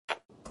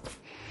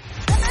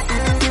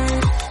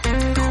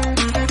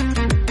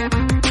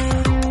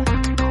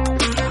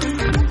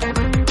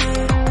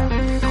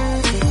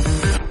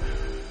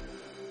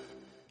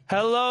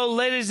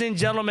ladies and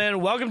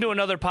gentlemen, welcome to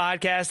another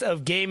podcast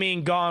of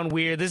Gaming Gone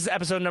Weird. This is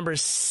episode number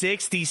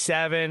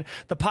 67,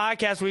 the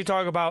podcast where we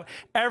talk about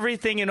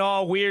everything and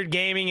all weird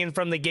gaming and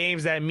from the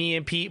games that me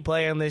and Pete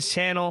play on this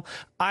channel.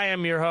 I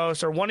am your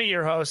host, or one of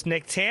your hosts,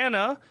 Nick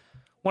Tana,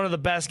 one of the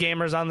best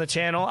gamers on the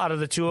channel out of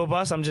the two of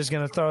us. I'm just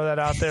going to throw that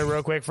out there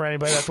real quick for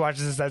anybody that's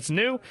watching this that's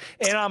new.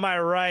 And on my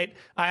right,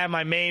 I have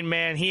my main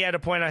man. He had to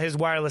point out his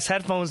wireless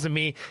headphones to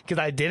me because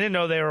I didn't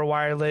know they were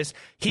wireless.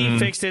 He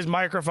fixed his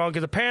microphone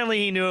because apparently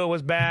he knew it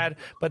was bad.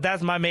 But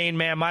that's my main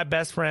man, my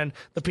best friend,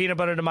 the peanut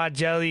butter to my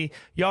jelly.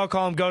 Y'all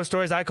call him Ghost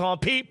Stories. I call him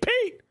Pete.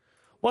 Pete,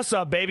 what's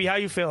up, baby? How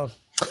you feeling?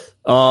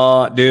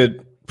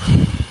 Dude,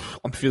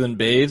 I'm feeling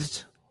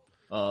bathed.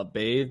 I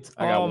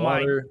got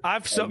water.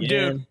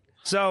 Dude.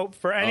 So,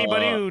 for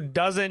anybody who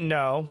doesn't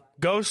know,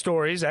 Ghost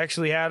Stories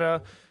actually had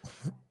a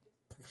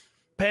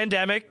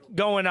pandemic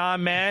going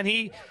on, man.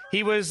 He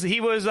was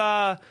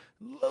I'll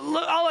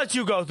let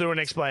you go through and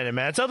explain it,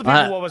 man. Tell the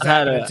people what was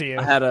happening to you.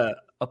 I had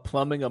a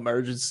plumbing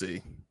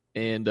emergency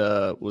and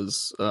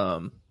was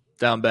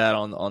down bad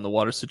on the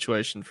water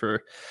situation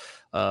for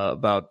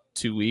about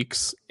 2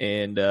 weeks,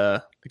 and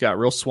it got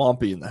real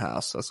swampy in the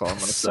house. That's all I'm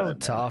going to say. So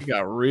tough. It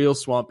got real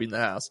swampy in the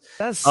house.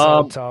 That's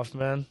so tough,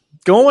 man.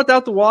 Going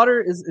without the water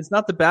is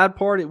not the bad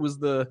part. It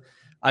was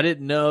I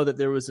didn't know that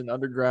there was an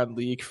underground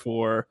leak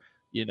for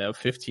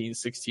 15,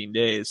 16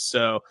 days.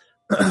 So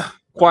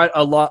quite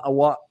a lot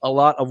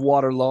of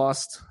water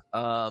lost.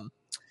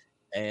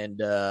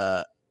 And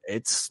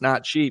it's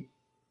not cheap.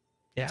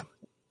 Yeah,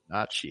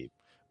 not cheap.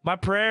 My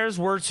prayers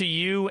were to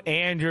you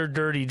and your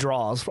dirty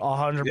draws,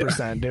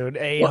 100%, dude,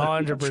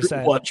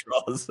 100%. What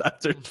draws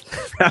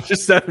after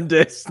 7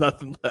 days?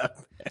 Nothing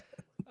left.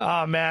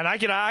 Oh man, I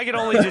can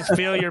only just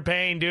feel your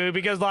pain, dude,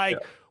 because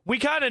we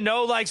kind of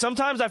know,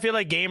 sometimes I feel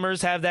like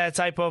gamers have that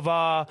type of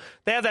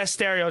they have that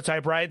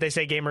stereotype, right? They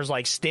say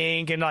gamers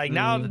stink, and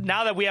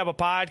now that we have a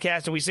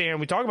podcast and we sit here and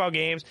we talk about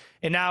games,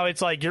 and now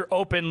it's you're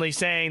openly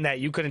saying that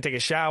you couldn't take a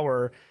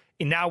shower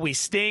and now we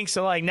stink.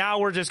 So now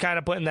we're just kind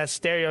of putting that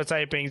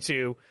stereotyping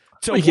to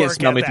you can't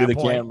smell me through the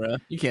point. camera.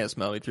 You can't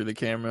smell me through the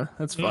camera.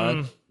 That's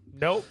fine.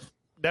 Nope,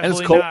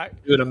 definitely cold,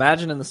 not. Dude,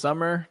 imagine in the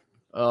summer.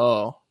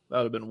 Oh, that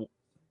would have been.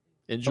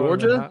 In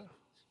Georgia?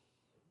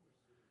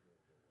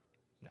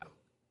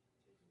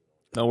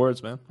 No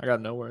words, man. I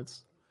got no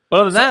words. But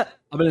other than that,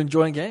 I've been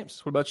enjoying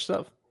games. What about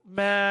yourself?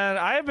 Man,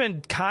 I've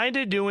been kind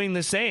of doing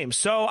the same.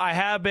 So I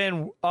have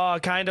been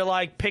kind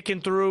of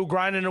picking through,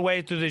 grinding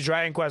away through the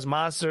Dragon Quest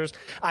monsters.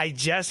 I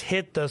just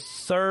hit the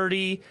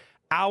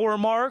 30-hour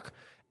mark,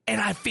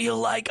 and I feel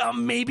like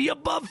I'm maybe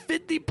above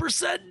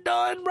 50%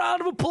 done.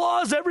 Round of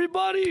applause,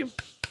 everybody.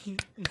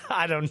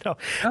 I don't know.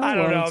 I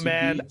don't know,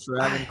 man.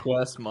 Dragon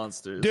Quest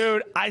monsters.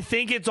 Dude, I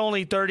think it's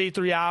only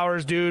 33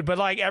 hours, dude.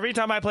 But every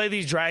time I play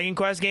these Dragon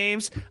Quest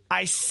games,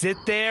 I sit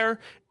there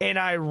and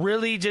I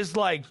really just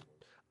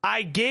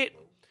I get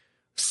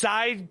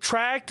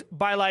sidetracked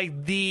by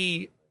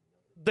the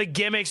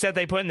gimmicks that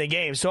they put in the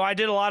game. So I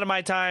did a lot of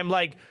my time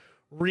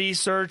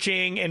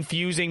researching and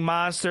fusing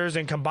monsters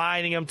and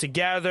combining them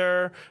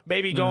together,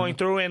 maybe going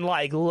through and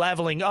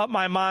leveling up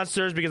my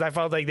monsters because I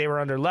felt like they were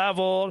under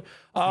leveled,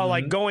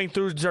 going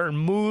through certain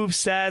move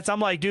sets.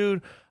 I'm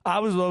dude, I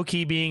was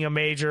low-key being a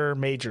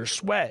major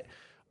sweat,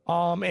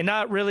 and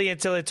not really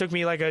until it took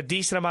me a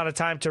decent amount of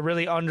time to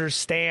really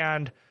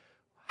understand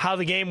how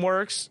the game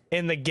works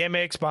and the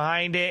gimmicks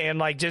behind it,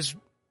 and just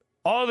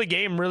all the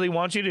game really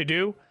wants you to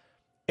do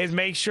is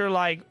make sure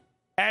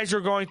as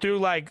you're going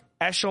through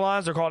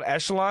echelons, they're called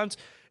echelons,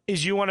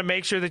 is you want to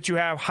make sure that you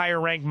have higher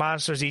ranked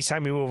monsters each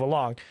time you move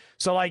along.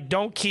 So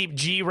don't keep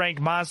G ranked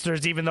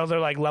monsters even though they're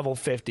level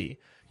 50.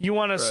 You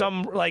want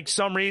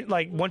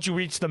to once you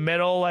reach the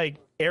middle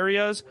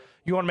areas,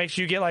 you want to make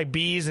sure you get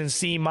B's and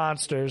C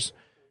monsters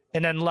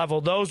and then level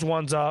those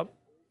ones up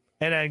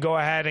and then go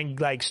ahead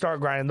and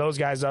start grinding those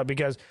guys up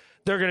because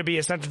they're going to be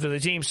essential to the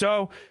team.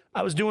 So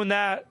I was doing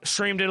that,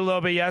 streamed it a little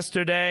bit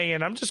yesterday,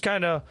 and I'm just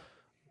kind of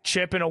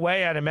chipping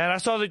away at it, man. I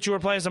saw that you were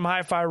playing some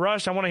Hi-Fi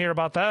Rush. I want to hear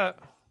about that.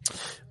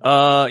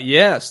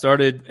 Yeah,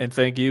 started, and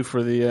thank you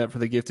for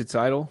the gifted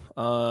title.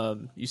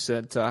 You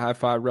sent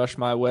Hi-Fi Rush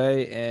my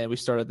way, and we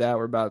started that.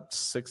 We're about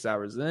 7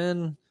 hours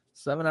in.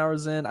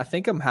 I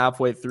think I'm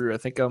halfway through. I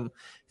think I'm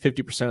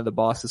 50% of the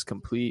boss is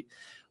complete.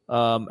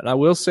 And I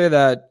will say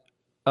that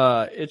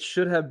it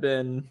should have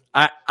been.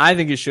 I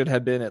think it should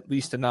have been at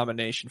least a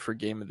nomination for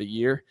Game of the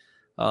Year.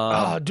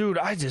 Dude,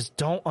 I just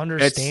don't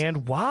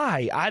understand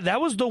why.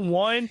 That was the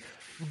one.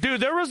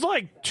 Dude, there was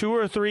 2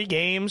 or 3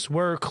 games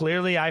where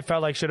clearly I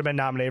felt should have been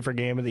nominated for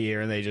Game of the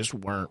Year, and they just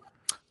weren't.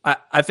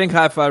 I think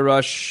Hi-Fi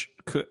Rush.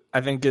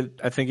 I think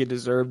it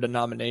deserved a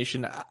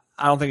nomination.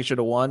 I don't think it should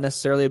have won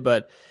necessarily,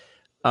 but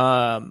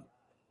the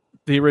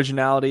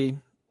originality,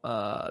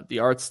 the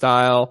art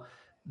style,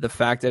 the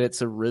fact that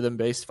it's a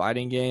rhythm-based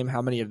fighting game.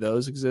 How many of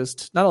those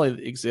exist? Not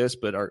only exist,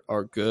 but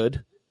are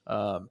good.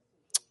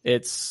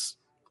 It's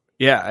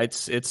I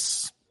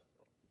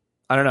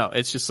don't know.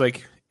 It's just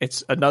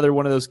it's another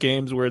one of those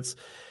games where it's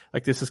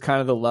this is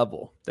kind of the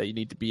level that you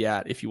need to be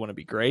at if you want to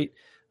be great.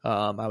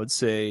 I would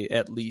say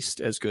at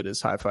least as good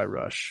as Hi-Fi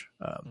Rush.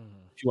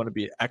 If you want to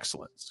be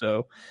excellent,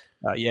 so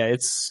yeah,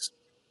 it's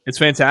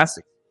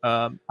fantastic.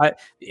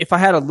 If I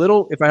had a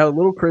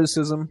little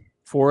criticism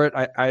for it,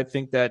 I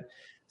think that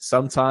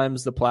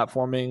sometimes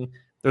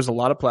there's a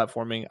lot of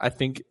platforming. I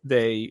think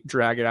they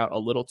drag it out a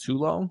little too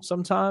long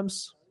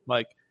sometimes.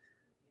 Like,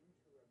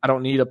 I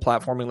don't need a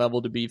platforming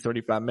level to be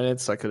 35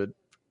 minutes. I could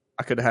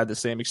have had the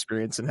same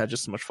experience and had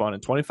just as much fun in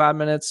 25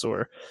 minutes.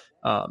 Or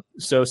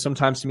so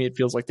sometimes to me it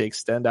feels like they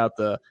extend out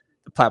the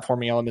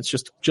platforming elements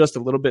just a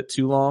little bit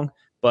too long.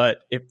 But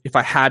if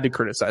I had to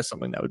criticize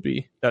something, that would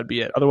be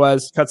it.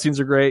 Otherwise, cutscenes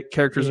are great.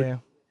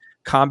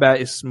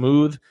 Combat is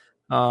smooth.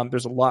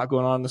 There's a lot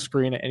going on the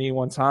screen at any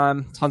one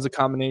time. Tons of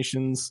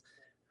combinations.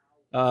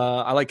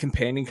 I like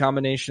companion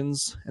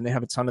combinations, and they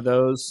have a ton of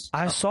those.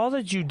 I saw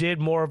that you did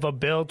more of a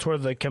build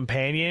toward the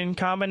companion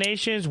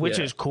combinations, which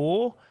is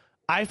cool.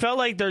 I felt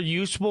like they're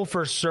useful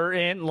for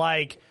certain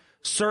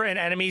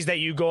enemies that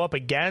you go up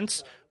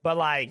against, but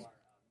like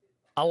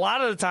a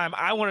lot of the time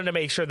I wanted to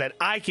make sure that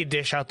I could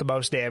dish out the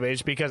most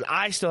damage because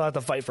I still have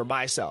to fight for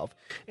myself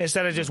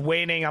instead of just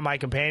waiting on my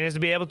companions to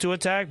be able to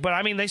attack. But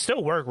I mean, they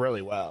still work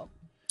really well.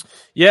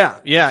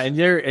 Yeah,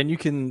 and you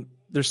can.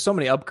 There's so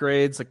many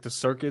upgrades, like the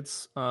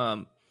circuits,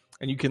 and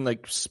you can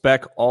like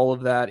spec all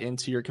of that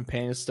into your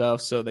companion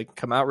stuff, so they can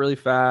come out really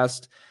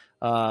fast.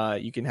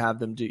 You can have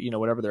them do,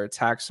 whatever their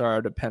attacks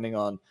are, depending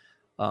on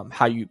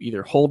how you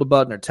either hold a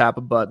button or tap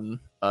a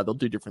button. They'll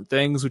do different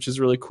things, which is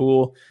really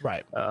cool.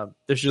 Right.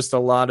 There's just a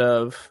lot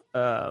of,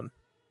 I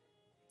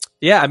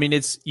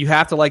mean, you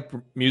have to like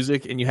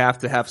music and you have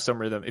to have some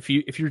rhythm. If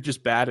you're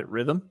just bad at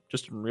rhythm,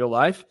 just in real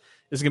life,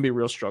 this is gonna be a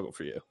real struggle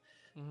for you.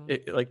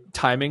 Like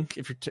timing,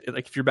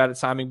 if you're bad at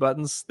timing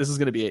buttons, this is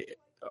going to be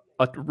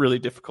a really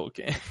difficult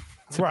game.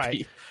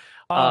 Right.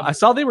 I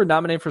saw they were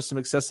nominated for some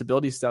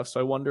accessibility stuff, so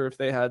I wonder if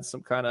they had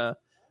some kind of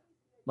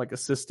like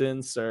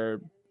assistance or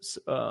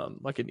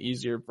like an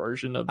easier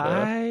version of.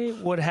 I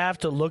would have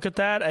to look at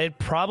that. It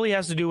probably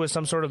has to do with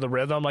some sort of the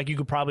rhythm. Like you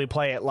could probably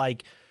play it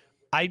like.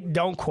 I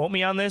don't quote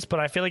me on this, but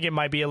I feel like it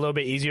might be a little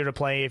bit easier to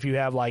play if you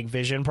have like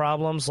vision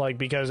problems, like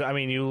because I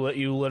mean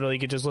you literally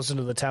could just listen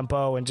to the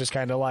tempo and just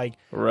kind of like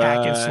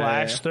hack and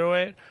slash through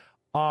it.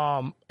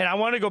 And I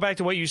want to go back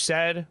to what you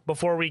said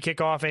before we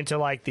kick off into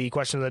like the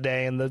question of the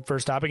day and the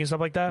first topic and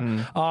stuff like that.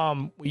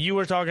 You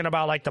were talking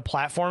about like the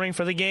platforming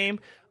for the game.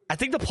 I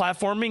think the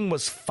platforming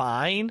was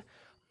fine.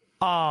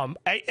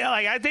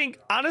 I think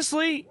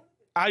honestly.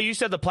 You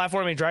said the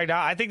platforming dragged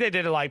out. I think they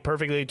did it like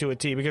perfectly to a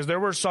T because there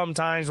were some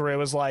times where it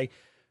was like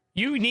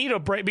you need a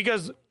break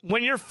because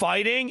when you're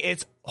fighting,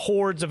 it's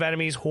hordes of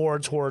enemies,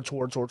 hordes.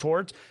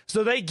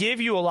 So they give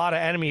you a lot of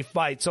enemy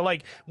fights. So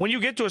like when you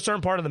get to a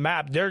certain part of the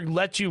map, they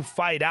let you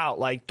fight out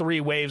like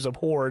 3 waves of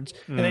hordes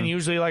and then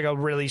usually like a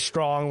really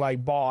strong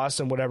like boss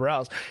and whatever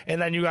else.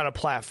 And then you got to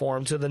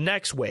platform to the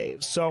next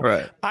wave. So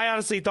I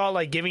honestly thought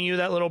like giving you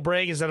that little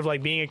break instead of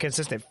like being a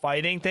consistent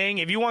fighting thing.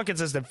 If you want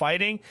consistent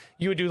fighting,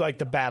 you would do like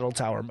the battle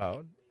tower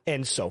mode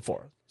and so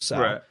forth.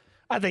 So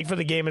I think for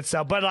the game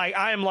itself, but like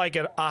I am like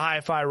a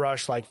Hi-Fi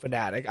Rush like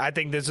fanatic. I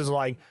think this is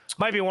like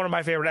might be one of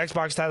my favorite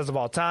Xbox titles of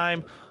all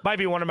time. Might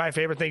be one of my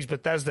favorite things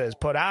Bethesda has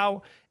put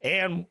out,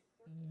 and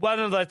one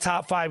of the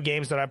top 5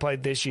 games that I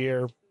played this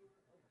year,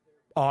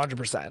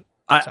 100%.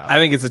 I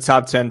think it's a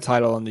top 10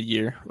 title in the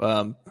year,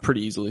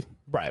 pretty easily.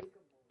 Right.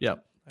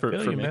 Yep. For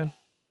me, man.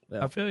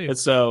 Yeah. I feel you.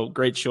 It's a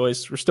great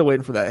choice. We're still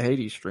waiting for that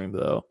Hades stream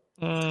though.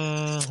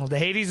 The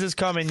Hades is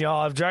coming,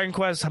 y'all. If Dragon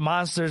Quest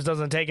Monsters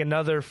doesn't take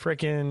another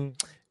freaking.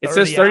 It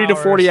says 30 to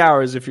 40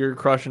 hours if you're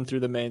crushing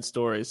through the main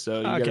story, so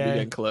you got to be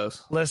getting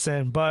close.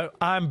 Listen, but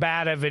I'm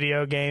bad at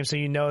video games, so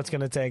you know it's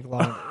going to take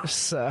longer.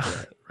 So,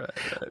 right.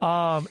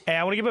 And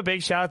I want to give a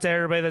big shout out to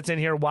everybody that's in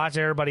here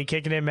watching, everybody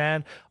kicking in,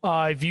 man.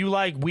 If you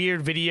like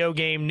weird video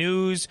game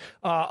news,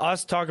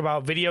 us talk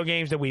about video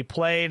games that we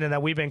played and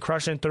that we've been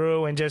crushing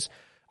through and just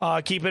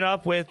keeping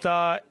up with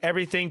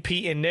everything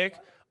Pete and Nick.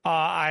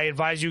 I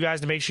advise you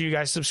guys to make sure you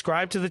guys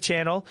subscribe to the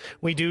channel.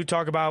 We do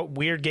talk about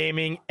weird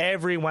gaming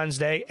every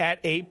Wednesday at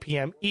 8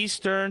 p.m.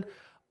 Eastern.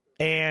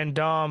 And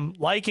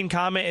like and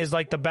comment is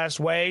like the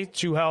best way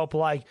to help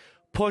like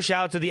push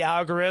out to the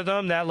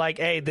algorithm that like,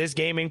 hey, this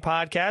gaming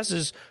podcast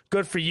is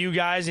good for you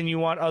guys and you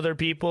want other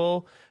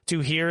people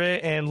to hear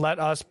it and let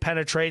us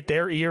penetrate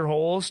their ear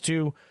holes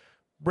to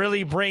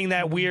really bring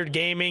that weird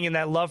gaming and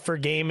that love for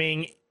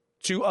gaming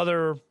to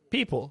other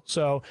people.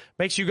 So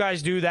make sure you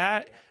guys do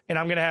that. And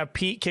I'm going to have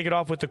Pete kick it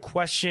off with the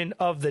question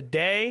of the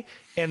day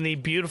and the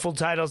beautiful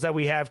titles that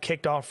we have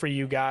kicked off for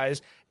you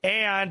guys.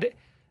 And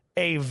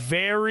a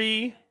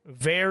very,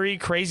 very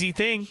crazy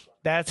thing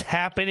that's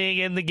happening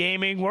in the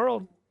gaming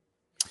world.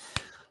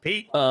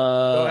 Pete,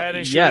 go ahead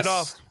and shoot it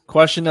off.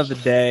 Question of the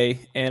day,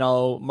 and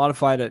I'll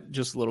modify it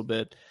just a little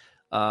bit.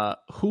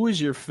 Who is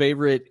your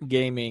favorite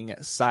gaming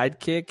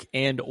sidekick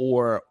and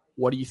or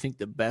what do you think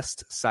the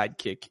best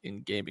sidekick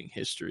in gaming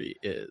history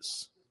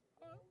is?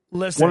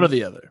 Listen, one or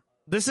the other.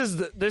 This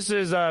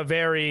is a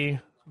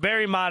very,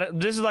 very modest.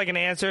 This is like an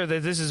answer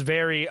that this is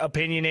very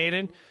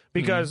opinionated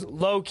because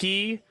low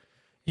key,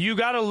 you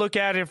got to look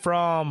at it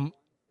from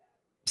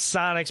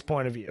Sonic's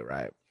point of view,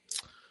 right?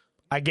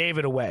 I gave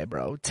it away,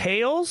 bro.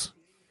 Tails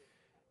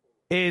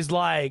is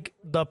like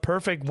the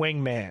perfect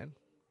wingman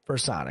for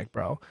Sonic,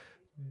 bro.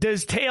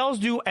 Does Tails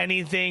do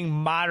anything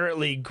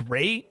moderately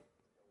great?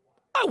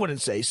 I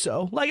wouldn't say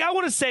so. Like, I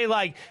wouldn't say,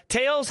 like,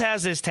 Tails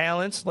has his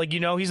talents. Like,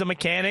 he's a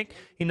mechanic.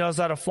 He knows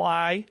how to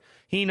fly.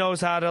 He knows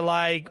how to,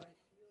 like,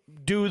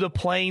 do the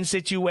plane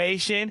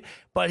situation.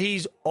 But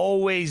he's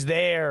always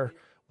there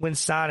when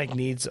Sonic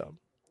needs him.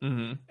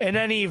 Mm-hmm. And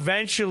then he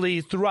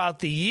eventually, throughout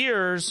the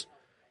years,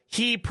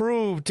 he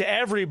proved to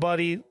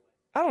everybody,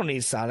 I don't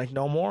need Sonic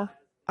no more.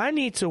 I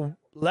need to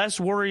less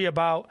worry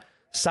about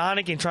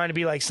Sonic and trying to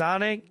be like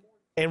Sonic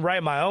and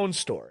write my own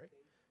story.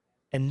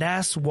 And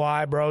that's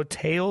why, bro,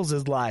 Tails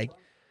is like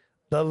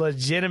the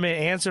legitimate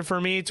answer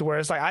for me, to where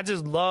it's like I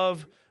just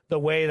love the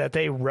way that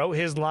they wrote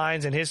his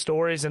lines and his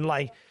stories, and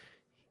like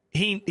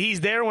he's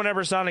there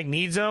whenever Sonic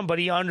needs him, but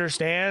he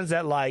understands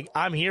that, like,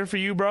 I'm here for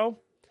you, bro,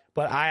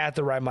 but I have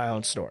to write my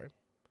own story.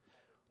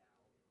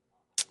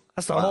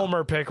 That's the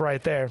Homer pick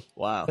right there.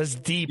 Wow. That's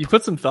deep. You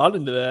put some thought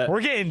into that.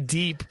 We're getting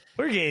deep.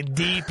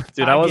 Dude,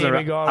 I wasn't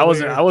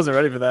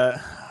ready for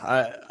that.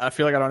 I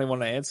feel like I don't even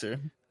want to answer.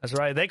 That's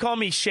right. They call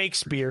me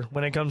Shakespeare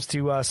when it comes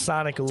to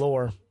Sonic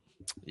lore.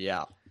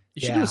 Yeah.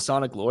 You should do a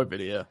Sonic lore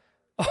video.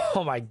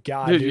 Oh my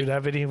god, dude,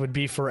 that video would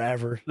be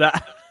forever.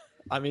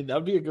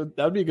 That'd be a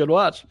good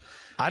watch.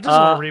 I just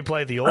want to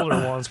replay the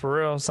older ones for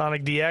real.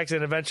 Sonic DX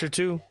and Adventure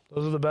 2.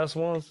 Those are the best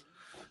ones.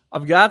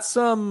 I've got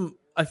some.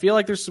 I feel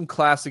like there's some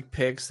classic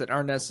picks that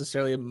aren't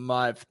necessarily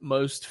my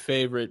most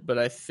favorite, but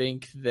I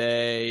think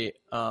they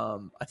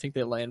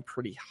land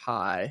pretty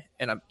high.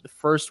 And the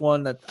first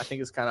one that I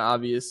think is kind of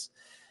obvious.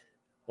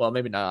 Well,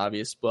 maybe not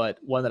obvious, but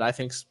one that I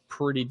think's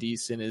pretty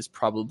decent is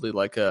probably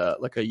like a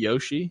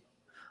Yoshi,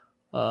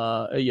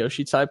 a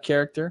Yoshi type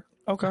character.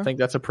 Okay, I think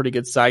that's a pretty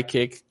good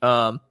sidekick.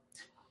 I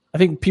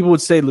think people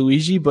would say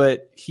Luigi,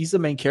 but he's the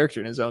main character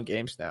in his own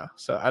games now.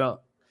 So I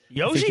don't.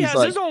 Yoshi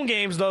has his own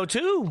games though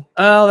too.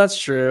 Oh, that's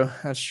true.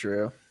 That's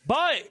true.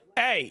 But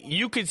hey,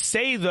 you could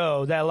say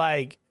though that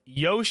like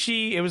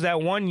Yoshi, it was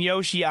that one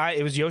Yoshi.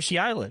 It was Yoshi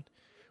Island,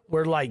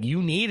 where like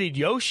you needed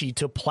Yoshi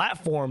to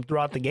platform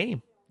throughout the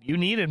game. You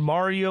needed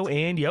Mario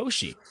and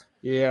Yoshi.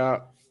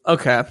 Yeah.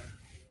 Okay.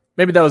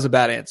 Maybe that was a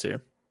bad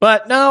answer.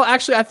 But no,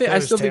 actually, I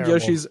still think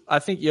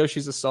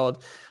Yoshi's a solid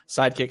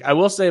sidekick. I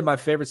will say my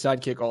favorite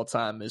sidekick all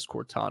time is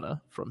Cortana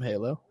from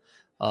Halo.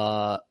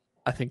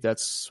 I think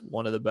that's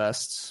one of the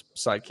best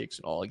sidekicks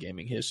in all of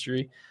gaming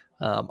history.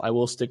 I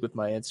will stick with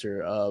my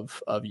answer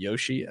of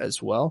Yoshi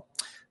as well.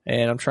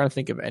 And I'm trying to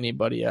think of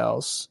anybody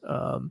else.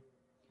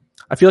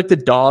 I feel like the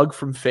dog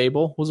from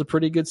Fable was a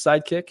pretty good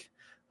sidekick.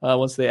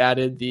 Once they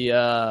added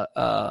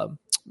the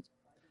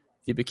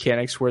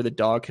mechanics where the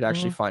dog could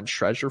actually find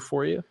treasure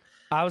for you.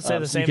 I would say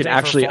the same thing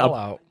for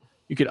Fallout.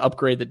 You could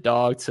upgrade the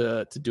dog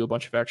to do a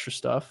bunch of extra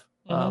stuff.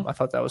 I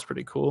thought that was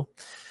pretty cool.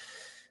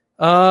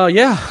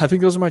 Yeah, I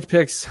think those are my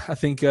picks. I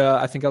think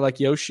I like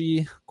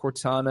Yoshi,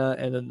 Cortana,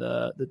 and then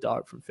the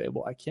dog from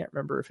Fable. I can't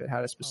remember if it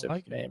had a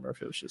specific name or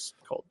if it was just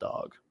called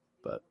Dog.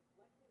 But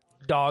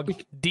Dog,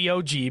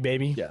 D-O-G,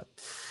 baby.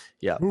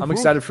 Yeah, I'm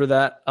excited for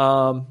that.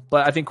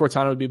 But I think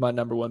Cortana would be my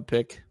number one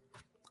pick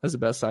as the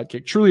best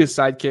sidekick. Truly a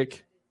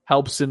sidekick.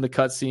 Helps in the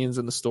cutscenes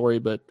and the story,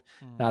 but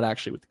not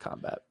actually with the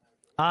combat.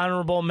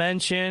 Honorable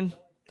mention,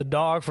 the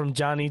dog from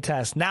Johnny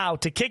Test. Now,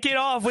 to kick it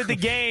off with the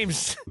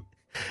games.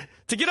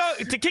 To kick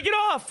it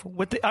off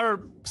with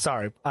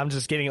sorry, I'm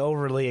just getting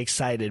overly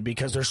excited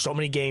because there's so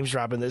many games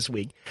dropping this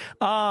week.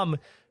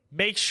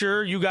 Make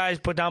sure you guys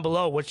put down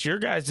below what's your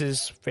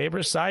guys'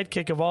 favorite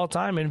sidekick of all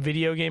time in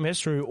video game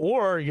history,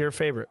 or your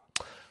favorite.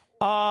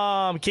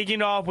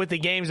 Kicking off with the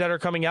games that are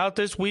coming out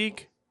this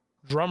week.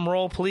 Drum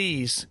roll,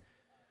 please.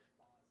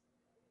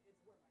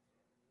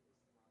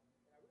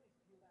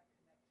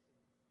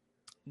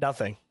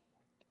 Nothing.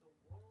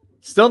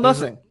 Still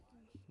nothing.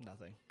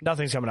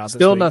 Nothing's coming out this week.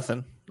 Still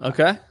nothing.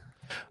 Okay.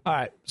 All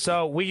right.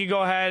 So we can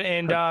go ahead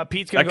and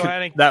Pete's going to go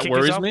ahead and that kick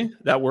worries us off. me.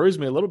 That worries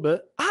me a little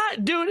bit.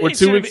 Dude, we're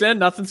 2 weeks in.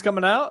 Nothing's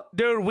coming out.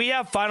 Dude, we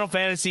have Final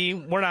Fantasy.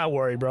 We're not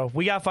worried, bro.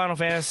 We got Final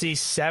Fantasy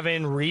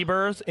 7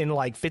 Rebirth in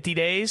like 50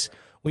 days.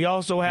 We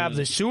also have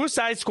the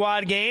Suicide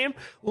Squad game.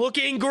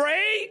 Looking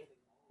great.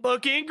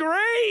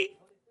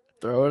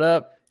 Throw it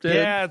up. Dude.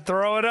 Yeah,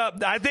 throw it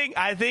up. I think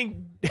I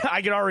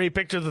can already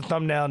picture the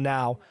thumbnail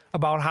now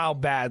about how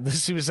bad the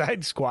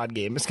Suicide Squad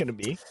game is going to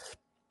be.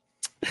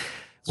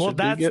 Well,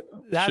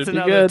 that's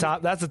another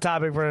that's a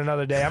topic for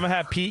another day. I'm gonna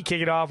have Pete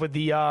kick it off with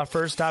the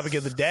first topic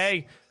of the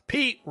day.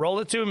 Pete, roll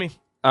it to me.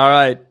 All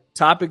right,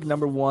 topic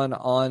number 1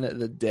 on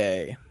the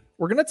day.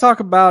 We're gonna talk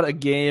about a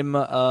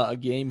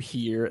game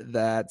here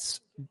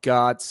that's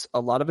got a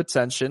lot of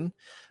attention.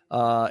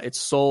 It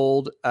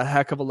sold a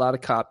heck of a lot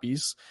of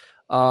copies.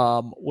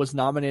 Was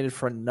nominated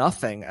for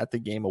nothing at the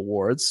Game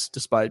Awards,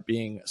 despite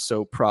being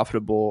so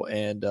profitable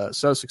and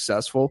so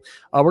successful.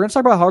 We're going to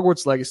talk about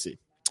Hogwarts Legacy.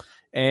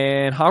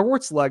 And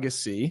Hogwarts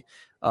Legacy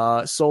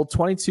sold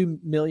 22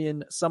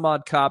 million some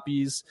odd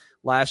copies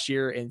last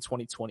year in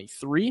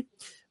 2023.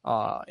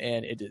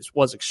 And it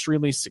was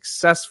extremely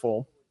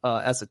successful.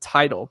 as a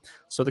title.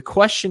 So the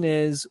question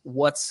is,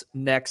 what's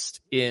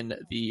next in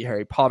the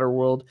Harry Potter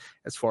world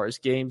as far as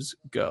games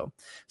go?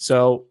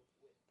 So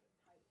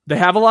they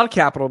have a lot of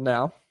capital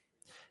now.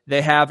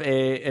 They have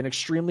an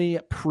extremely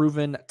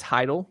proven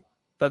title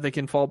that they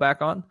can fall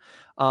back on.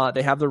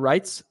 They have the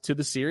rights to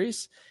the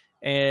series.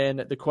 And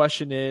the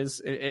question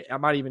is, I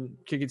might even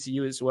kick it to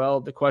you as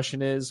well. The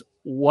question is,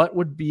 what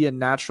would be a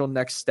natural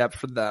next step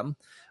for them?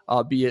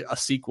 Be it a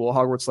sequel,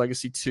 Hogwarts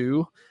Legacy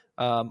 2.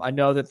 I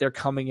know that they're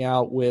coming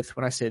out with,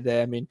 when I say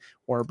they, I mean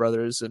Warner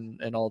Brothers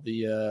and all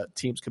the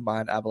teams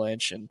combined,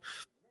 Avalanche and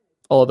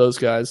all of those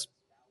guys.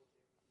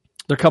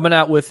 They're coming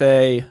out with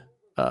a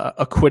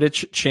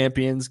Quidditch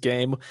Champions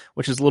game,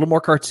 which is a little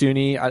more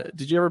cartoony.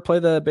 Did you ever play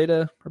the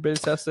beta or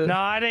beta test it? No,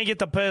 I didn't get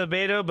to play the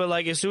beta, but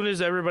like as soon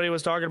as everybody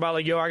was talking about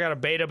like, yo, I got a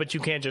beta, but you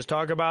can't just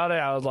talk about it,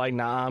 I was like,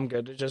 nah, I'm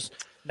good to just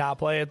not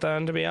play it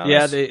then, to be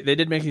honest. Yeah, they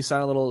did make you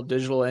sign a little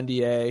digital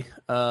NDA,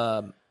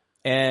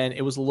 and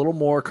it was a little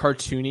more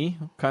cartoony,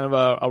 kind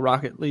of a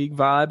Rocket League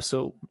vibe,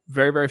 so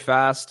very, very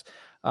fast.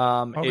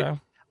 Okay.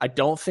 I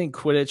don't think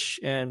Quidditch,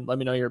 and let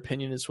me know your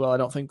opinion as well, I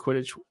don't think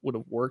Quidditch would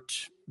have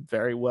worked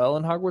very well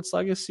in Hogwarts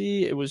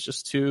Legacy. It was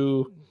just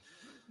too,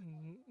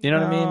 you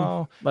know what I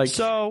mean? Like,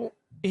 so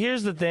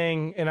here's the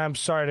thing, and I'm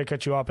sorry to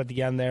cut you off at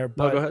the end there,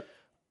 but go ahead.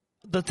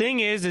 The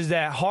thing is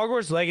that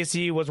Hogwarts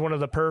Legacy was one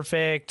of the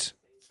perfect,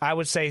 I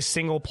would say,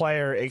 single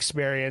player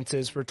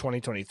experiences for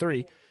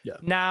 2023. Yeah.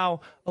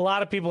 Now, a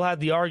lot of people had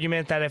the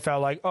argument that it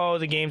felt like, oh,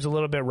 the game's a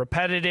little bit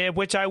repetitive,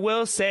 which I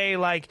will say,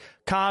 like,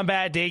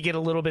 combat did get a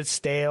little bit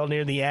stale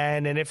near the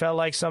end, and it felt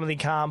like some of the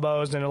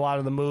combos and a lot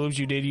of the moves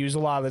you did use a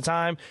lot of the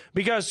time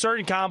because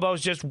certain combos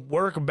just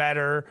work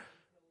better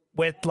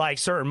with, like,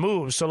 certain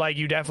moves. So, like,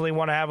 you definitely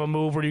want to have a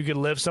move where you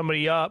can lift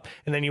somebody up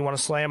and then you want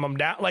to slam them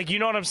down. Like, you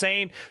know what I'm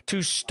saying?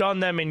 To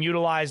stun them and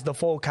utilize the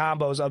full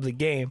combos of the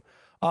game.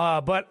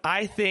 But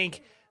I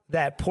think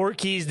that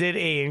Portkeys did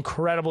an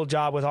incredible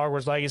job with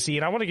Hogwarts Legacy,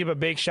 and I want to give a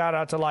big shout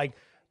out to like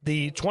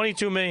the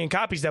 22 million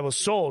copies that was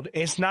sold.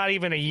 It's not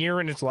even a year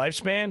in its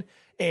lifespan,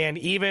 and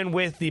even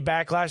with the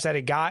backlash that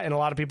it got, and a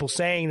lot of people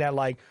saying that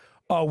like,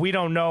 oh, we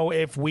don't know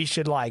if we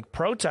should like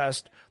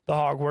protest the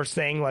Hogwarts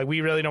thing, like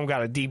we really don't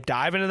got a deep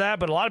dive into that.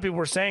 But a lot of people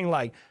were saying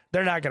like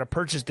they're not going to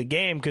purchase the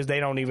game because they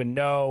don't even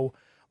know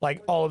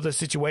like all of the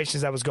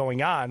situations that was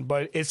going on,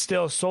 but it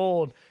still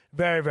sold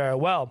very, very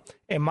well.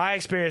 In my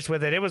experience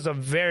with it, it was a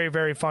very,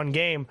 very fun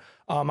game.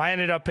 I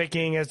ended up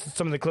picking, as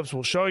some of the clips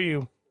will show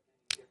you,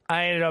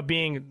 I ended up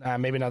being,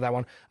 maybe not that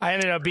one, I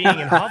ended up being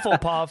in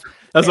Hufflepuff.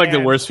 That's like the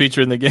worst feature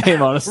in the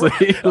game, honestly.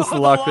 It was the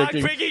lock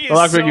picking. The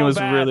lock picking was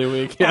really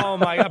weak. Yeah. Oh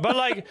my God. But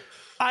like,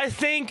 I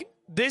think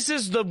this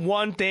is the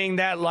one thing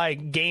that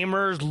like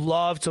gamers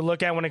love to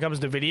look at when it comes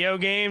to video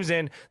games.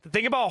 And the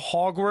thing about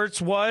Hogwarts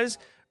was,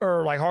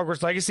 or like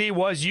Hogwarts Legacy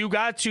was, you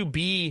got to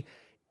be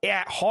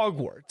at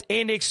Hogwarts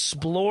and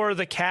explore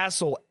the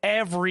castle,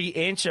 every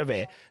inch of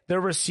it. There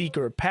were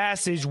secret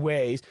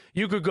passageways.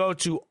 You could go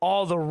to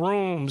all the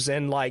rooms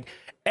and like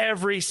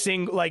every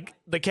single, like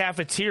the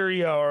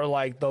cafeteria or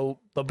like the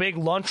big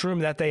lunchroom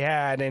that they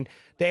had. And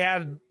they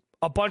had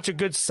a bunch of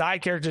good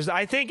side characters.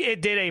 I think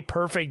it did a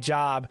perfect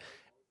job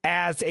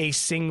as a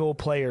single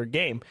player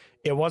game.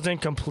 It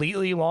wasn't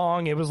completely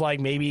long. It was like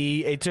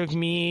maybe it took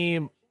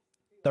me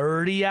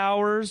 30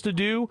 hours to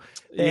do.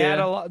 They had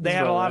a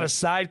lot of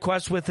side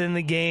quests within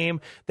the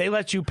game. They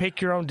let you pick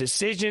your own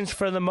decisions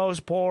for the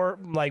most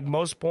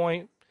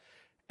point.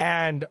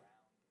 And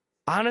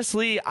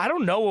honestly, I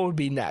don't know what would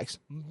be next.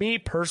 Me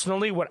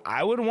personally, what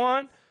I would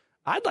want,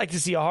 I'd like to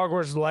see a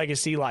Hogwarts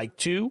Legacy like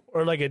 2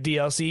 or like a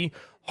DLC.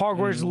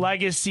 Hogwarts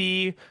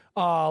Legacy,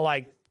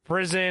 like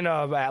prison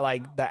of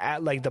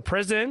the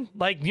prison,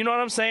 like, you know what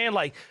I'm saying?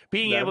 Like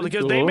being able to,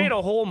 because they made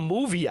a whole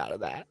movie out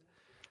of that.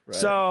 Right.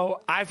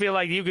 So I feel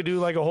like you could do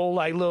like a whole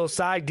like little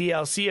side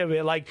DLC of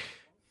it. Like,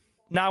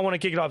 now I want to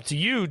kick it off to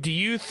you. Do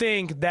you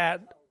think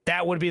that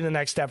that would be the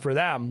next step for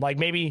them? Like,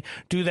 maybe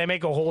do they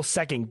make a whole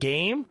second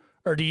game,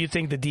 or do you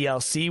think the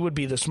DLC would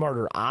be the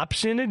smarter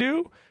option to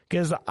do?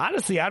 Because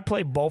honestly, I'd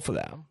play both of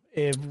them,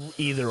 if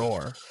either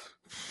or.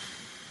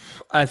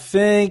 I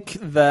think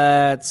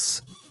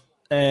that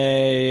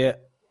a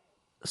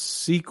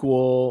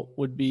sequel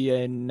would be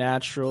a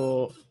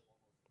natural.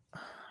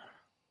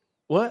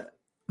 What?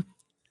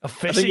 A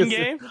fishing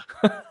game?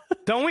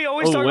 Don't we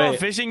always talk about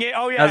fishing game?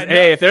 Oh yeah.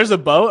 Hey, if there's a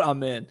boat,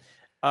 I'm in.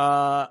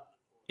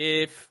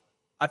 If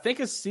I think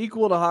a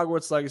sequel to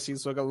Hogwarts Legacy,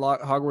 so like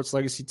Hogwarts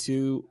Legacy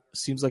 2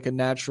 seems like a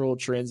natural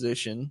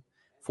transition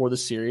for the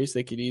series.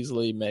 They could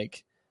easily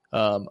make.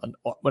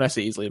 When I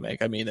say easily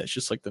make, I mean it's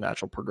just like the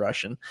natural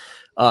progression.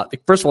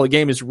 First of all, the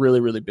game is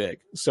really, really big.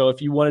 So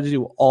if you wanted to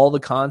do all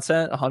the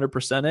content,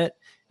 100%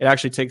 it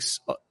actually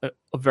takes a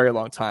very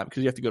long time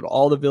because you have to go to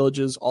all the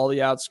villages, all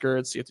the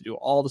outskirts. You have to do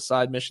all the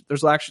side missions.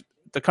 There's actually,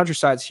 the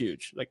countryside's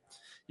huge. Like,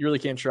 you really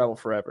can't travel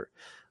forever.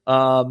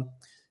 I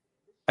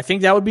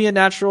think that would be a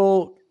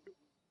natural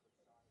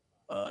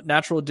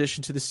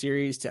addition to the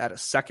series to add a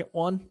second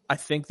one. I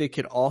think they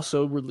could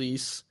also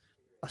release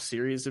a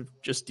series of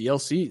just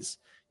DLCs.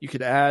 You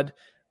could add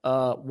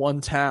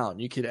one town.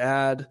 You could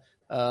add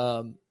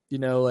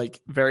Like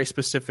very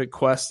specific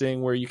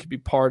questing where you could be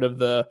part of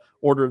the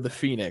Order of the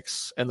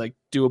Phoenix and like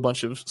do a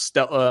bunch of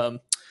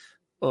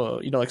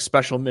like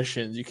special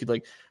missions. You could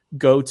like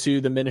go to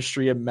the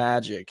Ministry of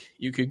Magic.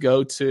 You could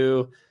go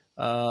to,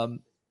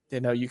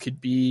 you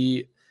could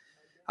be,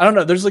 I don't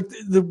know. There's like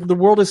the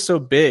world is so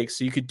big,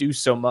 so you could do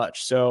so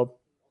much. So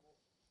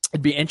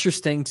it'd be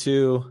interesting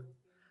to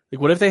like,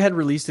 what if they had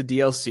released a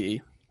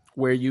DLC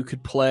where you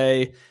could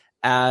play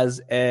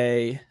as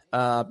a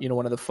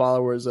one of the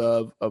followers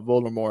of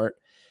Voldemort,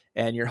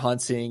 and you're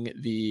hunting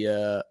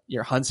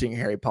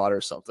Harry Potter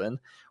or something,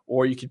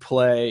 or you could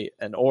play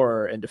an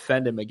Auror and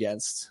defend him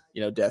against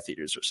Death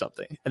Eaters or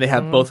something, and they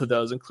have both of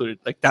those included.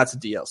 Like that's a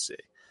DLC.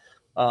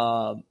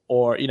 I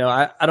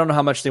don't know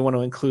how much they want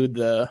to include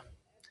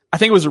I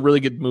think it was a really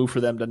good move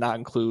for them to not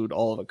include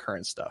all of the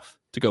current stuff,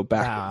 to go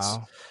backwards.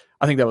 Wow.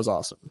 I think that was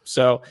awesome.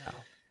 So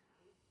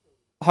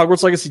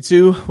Hogwarts Legacy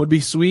 2 would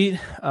be sweet.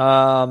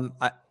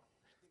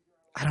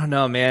 I don't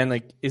know, man.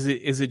 Like, is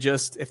it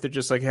just, if they're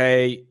just like,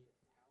 hey,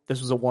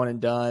 this was a one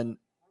and done,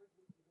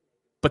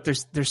 but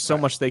there's so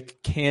much they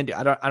can do.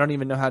 I don't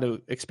even know how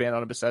to expand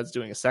on it besides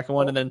doing a second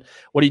one. And then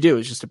what do you do?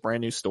 It's just a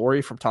brand new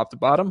story from top to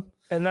bottom.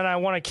 And then I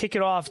want to kick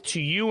it off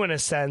to you in a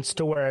sense,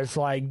 to where it's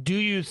like, do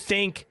you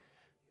think,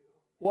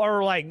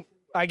 or like,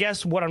 I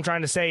guess what I'm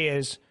trying to say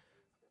is,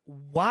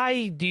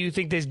 why do you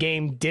think this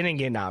game didn't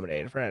get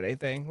nominated for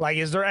anything? Like,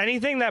 is there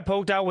anything that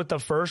poked out with the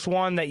first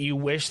one that you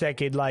wish that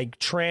could like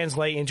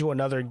translate into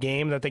another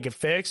game that they could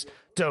fix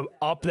to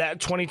up that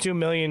 22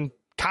 million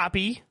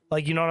copy?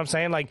 Like, you know what I'm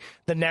saying? Like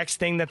the next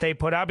thing that they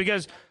put out,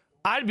 because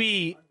I'd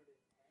be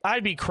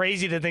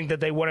crazy to think that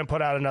they wouldn't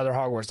put out another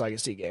Hogwarts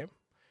Legacy game.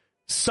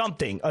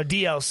 Something, a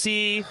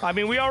DLC. I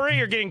mean, we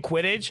already are getting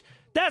Quidditch.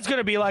 That's going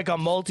to be like a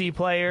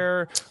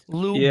multiplayer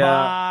loot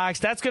box.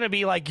 That's going to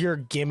be like your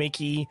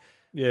gimmicky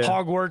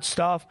Hogwarts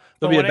stuff.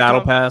 There'll be a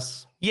battle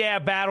pass. Yeah,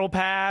 battle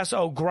pass.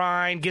 Oh,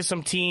 grind. Get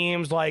some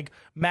teams, like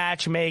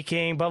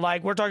matchmaking. But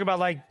like, we're talking about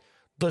like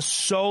the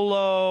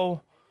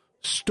solo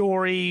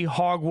story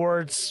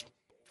Hogwarts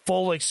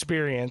full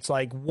experience.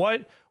 Like,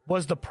 what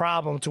was the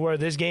problem to where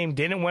this game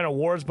didn't win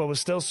awards but was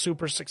still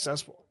super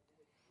successful?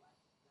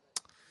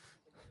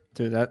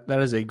 Dude, that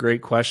is a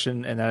great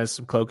question, and that is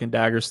some cloak and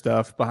dagger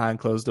stuff behind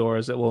closed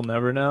doors that we'll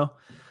never know.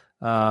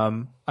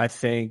 I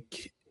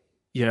think,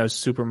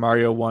 Super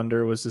Mario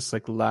Wonder was this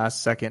like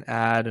last second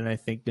ad, and I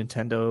think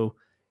Nintendo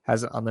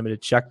has an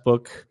unlimited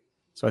checkbook,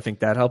 so I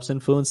think that helps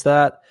influence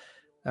that.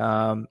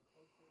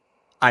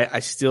 I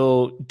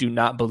still do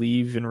not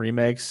believe in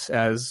remakes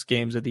as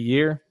games of the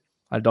year.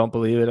 I don't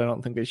believe it. I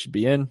don't think they should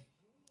be in.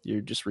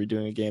 You're just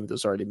redoing a game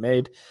that's already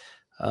made.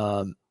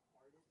 I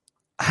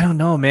don't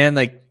know, man.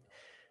 Like,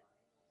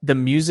 the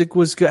music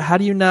was good. How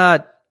do you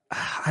not,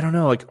 I don't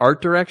know, like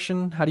art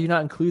direction? How do you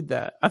not include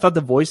that? I thought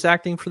the voice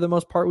acting for the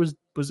most part was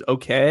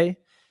okay.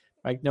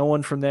 Like, no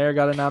one from there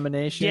got a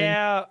nomination.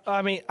 Yeah,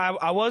 I mean,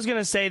 I was going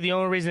to say the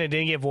only reason it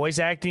didn't get voice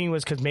acting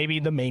was because maybe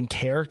the main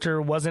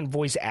character wasn't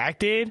voice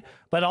acted,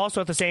 but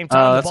also at the same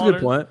time, that's a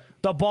good point.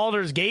 The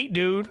Baldur's Gate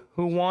dude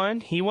who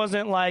won, he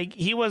wasn't like,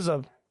 he was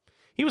a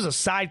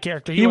side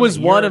character. He was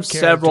one of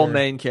several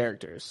main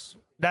characters.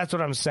 That's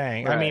what I'm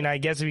saying. Right. I mean, I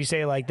guess if you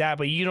say it like that,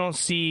 but you don't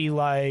see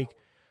like,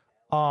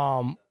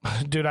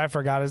 dude, I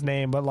forgot his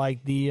name, but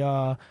like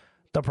the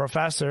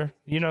professor,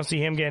 you don't see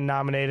him getting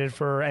nominated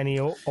for any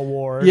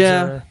awards.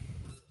 Yeah.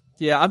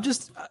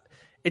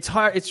 It's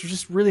hard. It's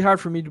just really hard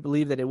for me to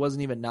believe that it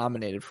wasn't even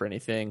nominated for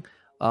anything,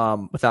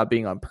 without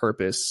being on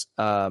purpose.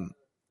 That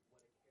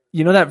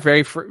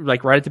very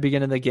like right at the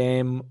beginning of the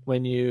game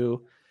when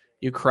you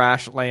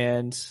crash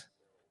land,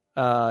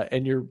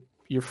 and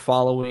you're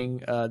following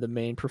the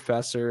main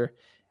professor,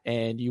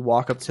 and you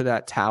walk up to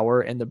that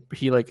tower, and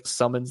he like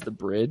summons the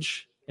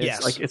bridge.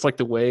 It's like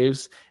the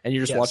waves, and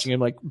you're just watching him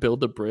like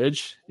build the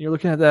bridge. And you're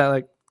looking at that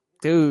like,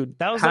 dude,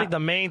 that was like the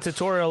main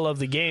tutorial of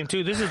the game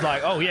too. This is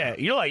like, oh yeah,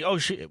 you're like, oh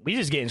shit, we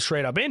just getting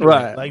straight up into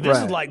it. Like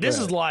this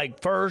is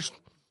like first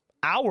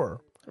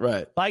hour,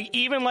 right? Like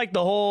even like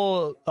the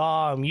whole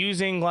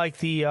using like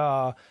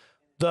the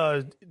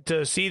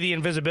to see the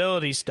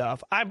invisibility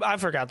stuff. I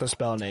forgot the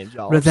spell name,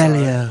 y'all.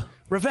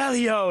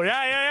 Revelio.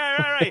 Yeah,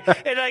 right.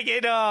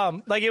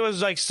 And like it was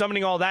like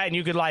summoning all that, and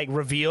you could like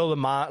reveal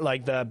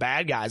the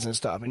bad guys and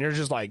stuff, and you're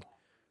just like,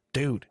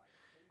 dude,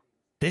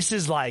 this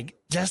is like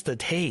just a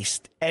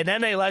taste. And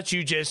then they let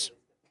you just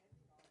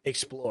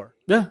explore.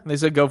 Yeah, they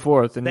said go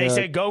forth, and they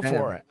said go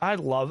for it. I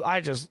love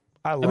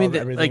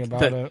everything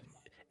about it.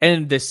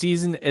 And the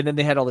season, and then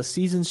they had all the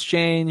seasons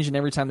change, and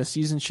every time the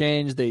seasons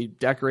changed, they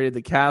decorated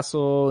the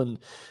castle and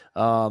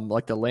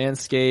like the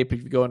landscape.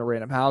 If you go into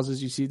random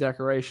houses, you see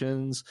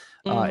decorations.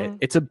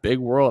 It's a big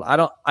world.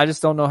 I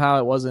just don't know how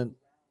it wasn't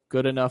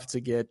good enough to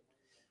get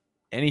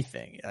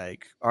anything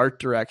like art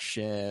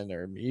direction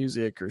or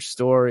music or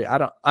story. I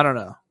don't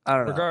know.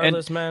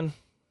 Regardless, man,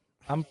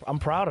 I'm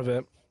proud of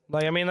it.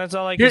 Like, I mean, that's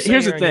all I can say.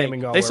 Here's the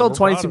thing: they sold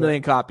 22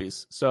 million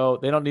copies, so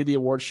they don't need the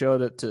award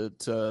show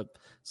to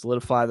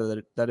solidify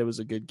that it was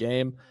a good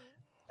game.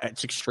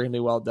 It's extremely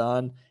well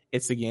done.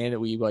 It's the game that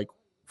we like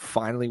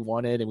finally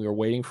wanted and we were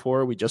waiting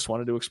for. We just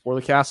wanted to explore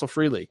the castle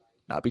freely,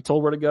 not be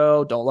told where to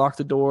go. Don't lock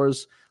the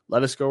doors.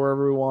 Let us go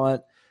wherever we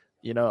want.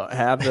 You know,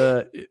 have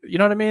the, you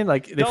know what I mean?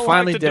 Like they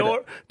finally did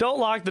it. Don't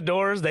lock the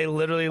doors. They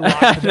literally lock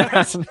the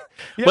doors.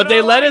 But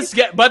they let us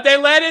have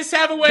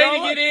a way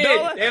to get in.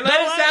 They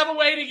let us have a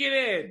way to get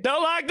in.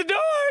 Don't lock the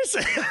doors.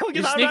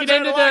 You're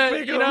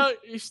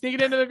sneaking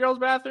into the girls'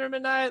 bathroom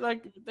at night.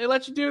 Like they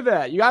let you do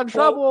that. You got in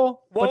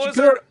trouble. What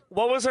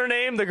was her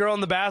name? The girl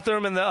in the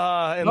bathroom in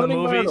the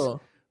movies.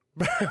 Myrtle.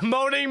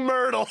 Moaning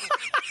Myrtle.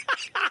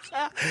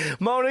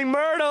 Moaning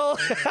Myrtle.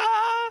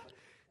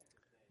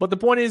 But the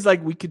point is,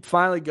 like, we could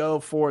finally go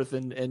forth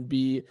and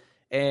be,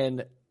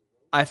 and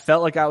I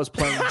felt like I was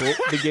playing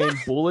the game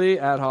Bully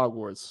at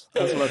Hogwarts.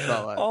 That's what I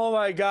felt like. Oh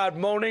my God,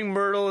 Moaning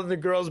Myrtle in the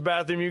girls'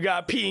 bathroom. You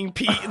got Peeing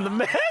Pete in the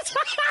mess.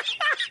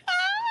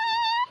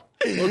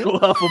 Local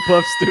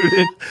Hufflepuff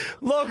student.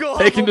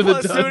 Taken to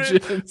the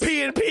dungeons.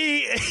 Peeing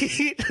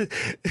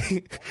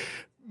Pete.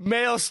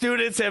 Male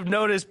students have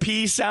noticed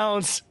pee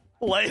sounds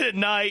late at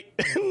night.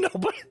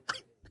 Nobody.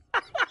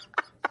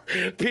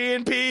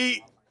 Peeing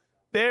Pete.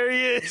 There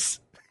he is.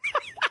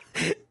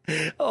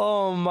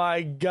 Oh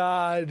my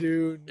God,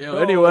 dude.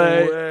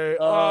 Anyway.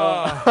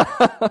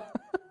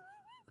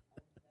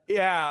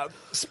 Yeah.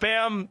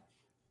 Spam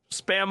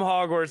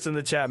Hogwarts in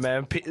the chat,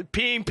 man.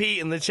 Peeing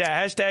Pete in the chat.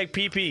 Hashtag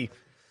PP.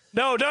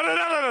 No.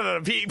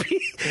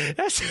 PP.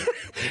 That's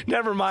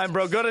never mind,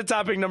 bro. Go to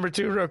topic number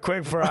 2 real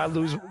quick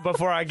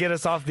before I get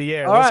us off the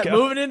air. All right,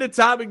 moving into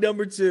topic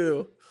number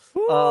 2.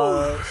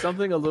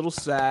 Something a little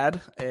sad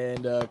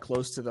and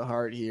close to the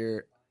heart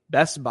here.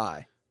 Best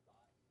Buy.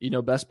 You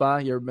know Best Buy?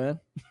 You ever been?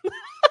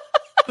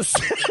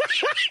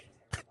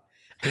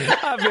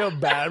 I feel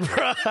bad,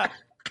 bro.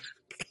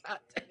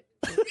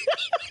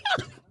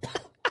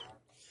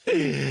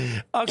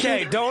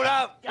 Okay,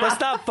 let's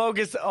not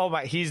focus. Oh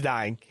my, he's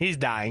dying.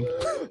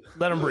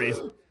 Let him breathe.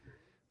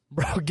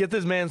 Bro, get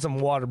this man some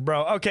water,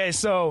 bro. Okay,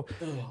 so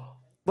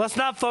let's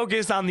not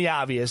focus on the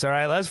obvious, all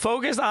right? Let's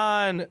focus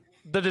on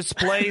the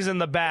displays in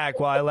the back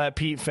while I let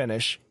Pete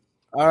finish.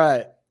 All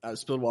right. I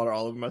spilled water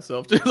all over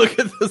myself. Dude, look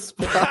at this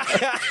spot.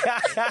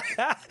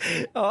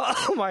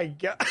 Oh my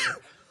God.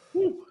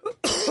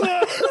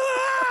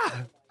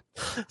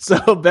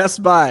 So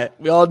Best Buy,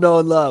 we all know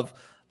and love.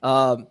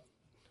 I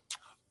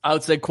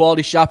would say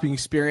quality shopping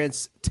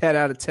experience, 10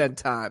 out of 10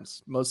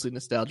 times. Mostly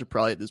nostalgia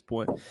probably at this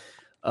point.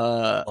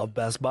 Love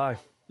Best Buy.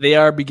 They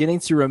are beginning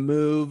to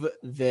remove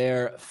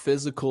their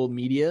physical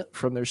media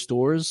from their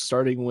stores,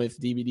 starting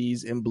with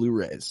DVDs and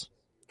Blu-rays.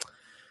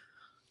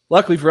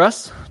 Luckily for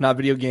us, not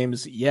video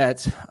games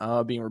yet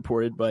being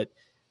reported, but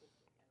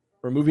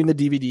removing the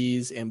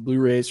DVDs and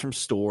Blu-rays from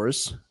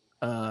stores.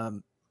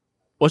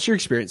 What's your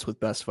experience with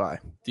Best Buy?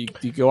 Do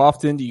you go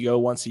often? Do you go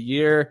once a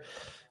year?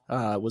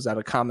 Was that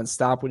a common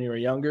stop when you were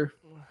younger?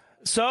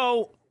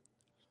 So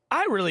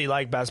I really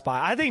like Best Buy.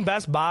 I think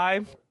Best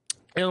Buy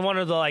is one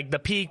of the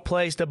peak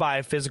place to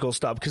buy physical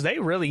stuff because they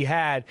really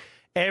had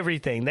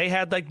everything. They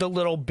had like the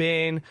little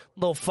bin,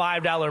 little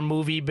 $5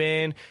 movie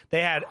bin.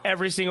 They had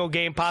every single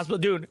game possible.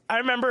 Dude, I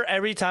remember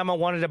every time I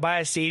wanted to buy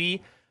a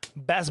CD,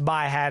 Best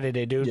Buy had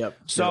it, dude. Yep.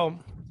 So,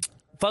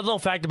 fun little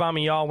fact about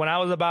me, y'all. When I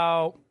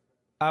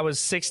was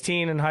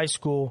 16 in high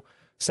school,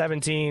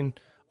 17.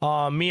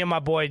 Me and my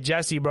boy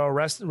Jesse, bro.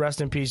 Rest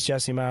in peace,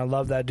 Jesse, man. I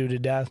love that dude to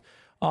death.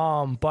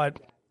 But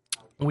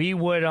we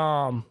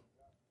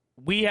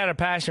had a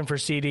passion for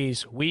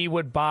CDs. We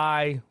would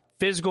buy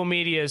physical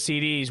media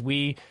CDs.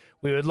 We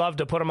would love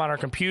to put them on our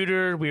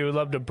computer. We would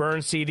love to burn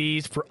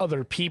CDs for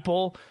other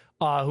people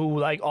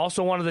who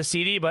also wanted the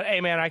CD. But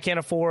hey, man, I can't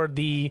afford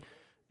the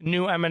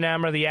new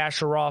Eminem or the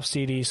Asher Roth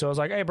CD. So I was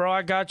like, hey, bro,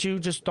 I got you.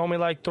 Just throw me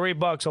like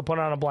 $3. I'll put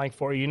on a blank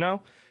for you, you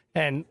know?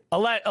 And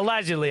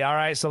allegedly, all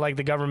right? So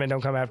the government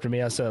don't come after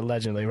me. I said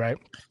allegedly, right?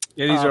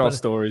 Yeah, these are all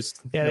stories.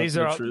 Yeah, these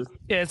are all truth.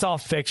 Yeah, it's all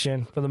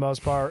fiction for the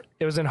most part.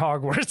 It was in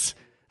Hogwarts.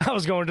 I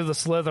was going to the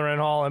Slytherin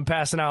Hall and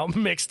passing out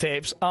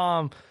mixtapes.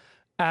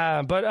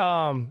 But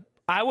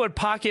I would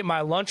pocket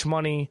my lunch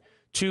money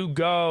to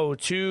go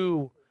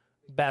to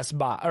Best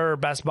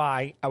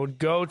Buy. I would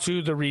go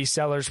to the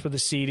resellers for the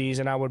CDs,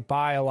 and I would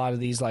buy a lot of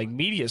these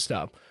media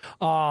stuff.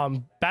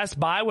 Best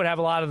Buy would have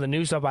a lot of the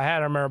new stuff I had.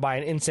 I remember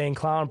buying Insane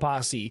Clown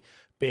Posse,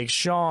 Big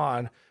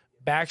Sean,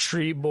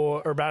 Backstreet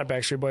Boy, or not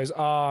Backstreet Boys.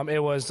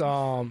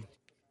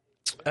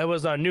 It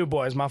was New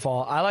Boys. My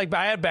fault. I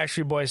had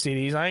Backstreet Boys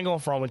CDs. I ain't going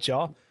front with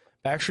y'all.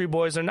 Backstreet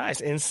Boys are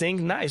nice. NSYNC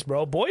nice,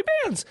 bro. Boy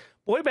bands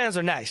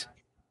are nice.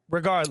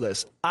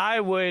 Regardless,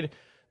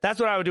 that's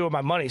what I would do with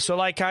my money. So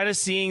kind of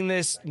seeing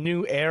this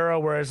new era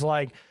where it's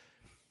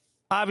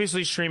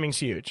obviously streaming's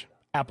huge.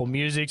 Apple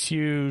Music's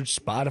huge.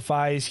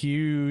 Spotify is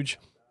huge.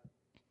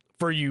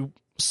 For you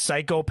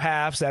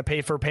psychopaths that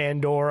pay for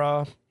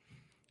Pandora,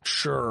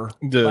 sure.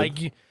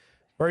 Dude.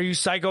 For you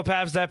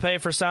psychopaths that pay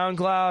for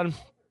SoundCloud,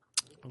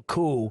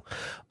 cool.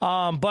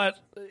 But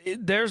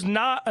there's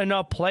not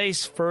enough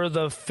place for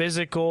the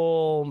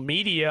physical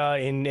media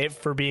in it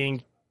for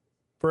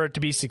it to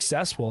be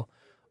successful.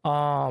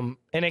 And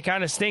it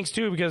kind of stinks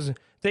too, because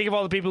think of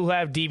all the people who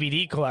have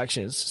DVD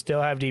collections,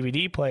 still have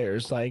DVD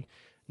players. Like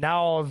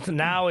now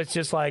it's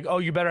just like, oh,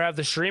 you better have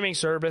the streaming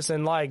service,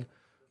 and like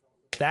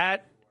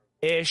that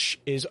ish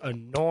is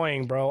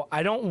annoying, bro.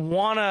 I don't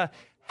want to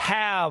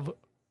have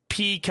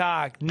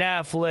Peacock,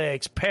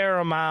 Netflix,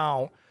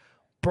 Paramount,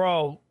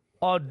 bro,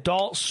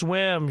 Adult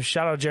Swim.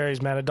 Shout out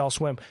Jerry's, man, Adult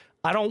Swim.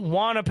 I don't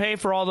want to pay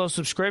for all those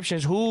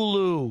subscriptions.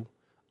 Hulu,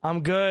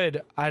 I'm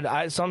good.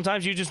 I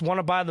sometimes you just want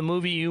to buy the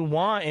movie you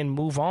want and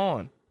move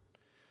on.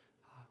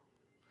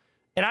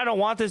 And I don't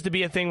want this to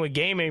be a thing with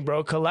gaming,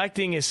 bro.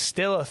 Collecting is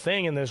still a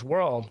thing in this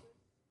world.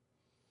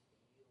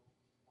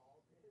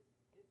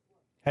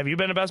 Have you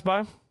been to Best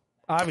Buy?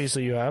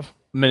 Obviously you have.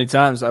 Many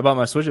times. I bought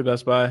my Switch at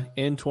Best Buy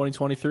in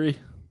 2023.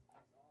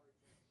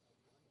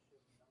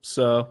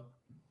 So,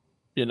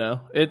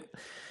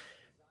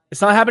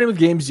 it's not happening with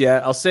games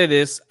yet. I'll say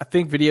this. I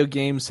think video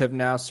games have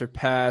now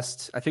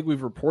surpassed, I think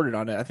we've reported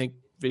on it. I think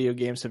video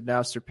games have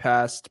now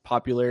surpassed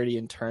popularity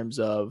in terms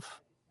of,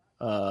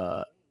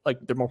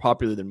 they're more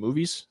popular than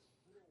movies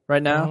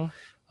right now.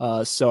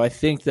 Mm-hmm. So I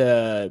think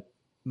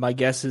my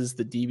guess is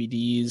the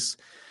DVDs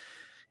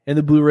and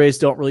the Blu-rays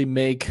don't really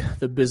make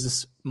the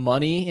business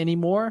money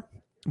anymore.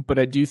 But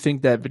I do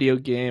think that video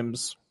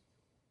games,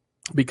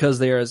 because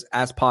they are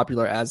as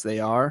popular as they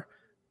are,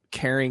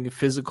 carrying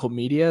physical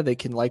media, they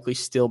can likely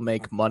still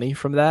make money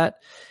from that.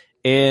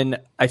 And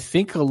I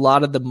think a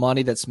lot of the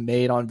money that's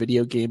made on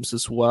video games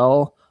as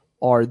well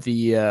are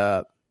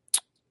the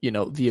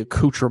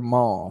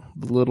accoutrement,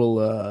 the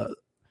little,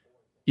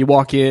 you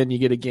walk in, you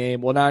get a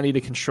game. Well, now I need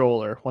a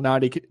controller. Well, now I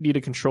need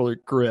a controller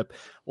grip.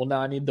 Well,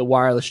 now I need the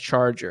wireless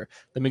charger.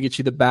 Let me get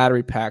you the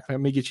battery pack. Let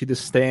me get you the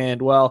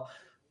stand. Well,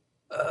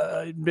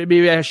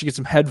 maybe I should get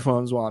some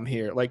headphones while I'm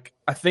here. Like,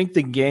 I think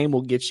the game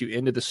will get you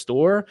into the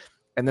store,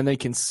 and then they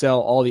can sell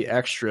all the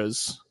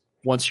extras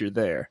once you're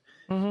there.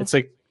 Mm-hmm.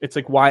 It's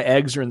like why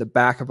eggs are in the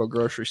back of a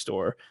grocery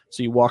store.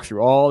 So you walk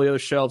through all the other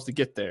shelves to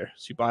get there.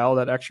 So you buy all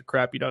that extra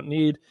crap you don't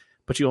need,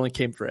 but you only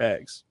came for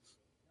eggs.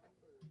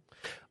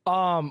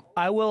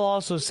 I will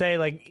also say,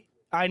 like,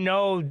 I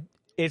know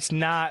it's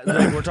not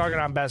like we're talking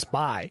on Best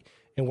Buy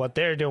and what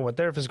they're doing with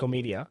their physical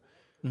media.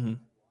 Mm-hmm.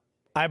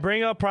 I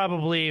bring up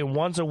probably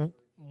once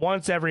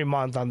every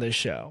month on this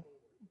show.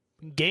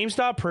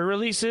 GameStop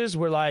pre-releases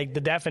were like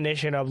the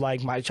definition of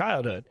like my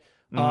childhood.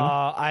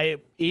 Mm-hmm.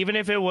 Even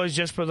if it was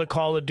just for the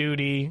Call of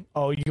Duty,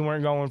 you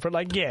weren't going for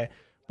like, yeah,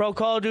 bro,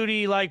 Call of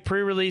Duty like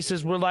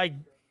pre-releases were like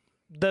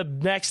the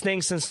next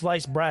thing since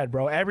sliced bread,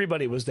 bro.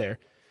 Everybody was there.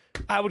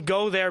 I would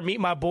go there, meet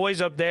my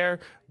boys up there,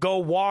 go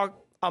walk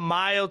a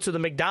mile to the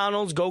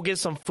McDonald's, go get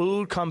some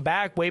food, come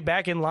back, way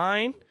back in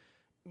line,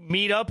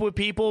 meet up with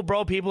people,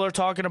 bro. People are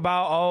talking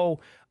about,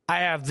 I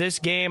have this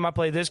game, I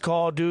play this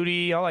Call of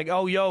Duty. I'm like,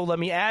 yo, let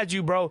me add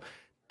you, bro.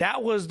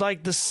 That was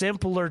like the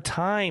simpler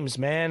times,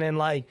 man. And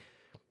like,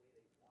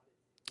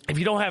 if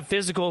you don't have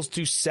physicals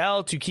to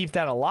sell to keep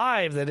that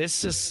alive, then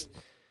it's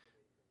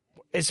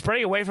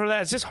spreading away from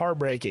that. It's just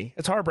heartbreaking.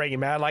 It's heartbreaking,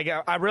 man. Like,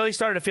 I really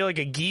started to feel like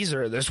a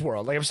geezer in this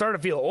world. Like, I'm starting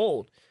to feel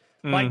old.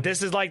 Like,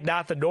 this is like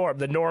not the norm.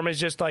 The norm is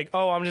just like,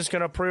 I'm just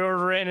going to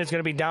pre-order it and it's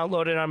going to be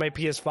downloaded on my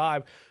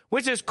PS5,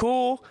 which is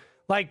cool.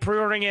 Like,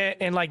 pre-ordering it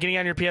and like getting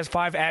on your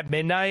PS5 at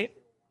midnight.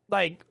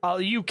 Like,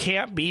 you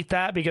can't beat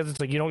that because it's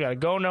like you don't got to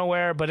go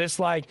nowhere. But it's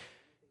like,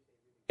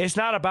 it's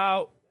not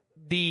about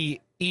the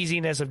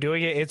easiness of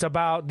doing it. It's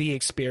about the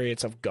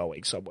experience of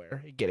going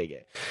somewhere, getting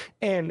it,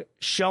 and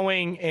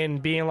showing and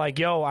being like,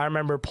 yo, I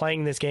remember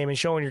playing this game, and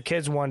showing your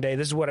kids one day,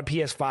 this is what a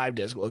PS5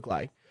 disc looked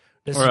like.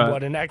 This is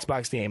what an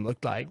Xbox game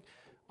looked like.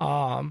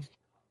 And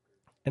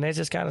it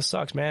just kind of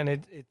sucks, man.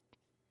 It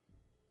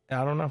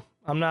I don't know.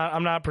 I'm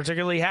not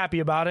particularly happy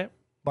about it,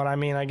 but I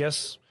mean, I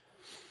guess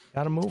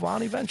got to move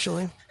on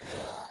eventually.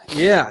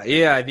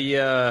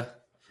 Yeah.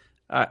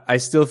 I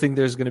still think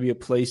there's going to be a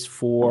place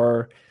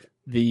for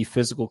the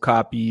physical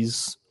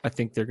copies. I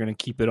think they're going to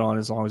keep it on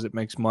as long as it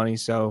makes money.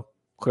 So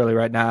clearly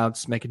right now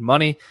it's making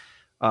money.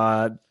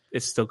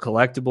 It's still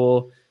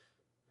collectible.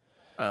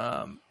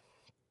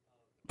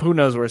 Who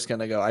knows where it's going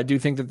to go? I do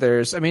think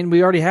that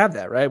we already have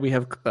that, right? We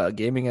have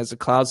gaming as a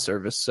cloud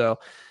service. So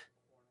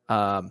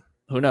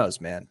who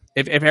knows, man?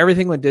 If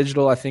everything went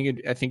digital, I think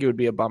it would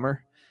be a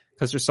bummer,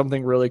 because there's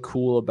something really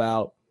cool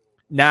about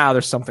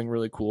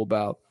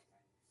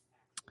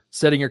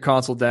setting your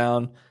console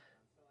down,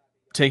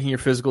 taking your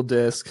physical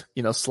disc,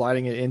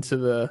 sliding it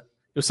into it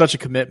was such a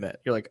commitment.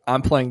 You're like,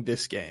 I'm playing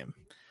this game,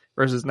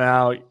 versus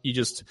now you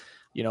just,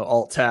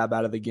 alt tab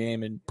out of the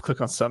game and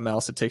click on something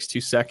else. It takes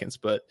 2 seconds,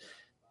 but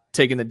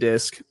taking the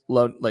disc,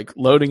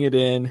 loading it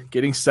in,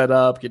 getting set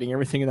up, getting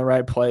everything in the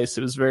right place.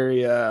 It was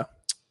very, I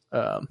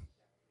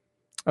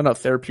don't know,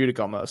 therapeutic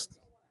almost.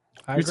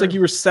 It's like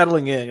you were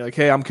settling in. You're like,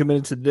 hey, I'm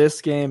committed to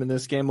this game and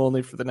this game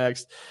only for the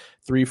next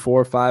 3,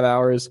 4, 5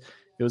 hours.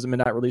 It was a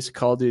midnight release of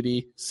Call of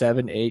Duty,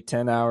 7, 8,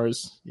 10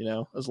 hours,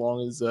 as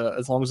long as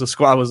the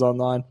squad was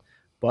online.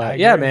 But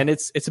yeah, man,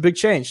 it's a big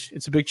change.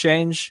 It's a big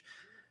change.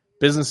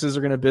 Businesses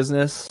are going to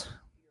business.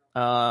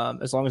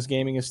 As long as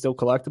gaming is still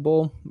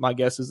collectible, my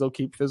guess is they'll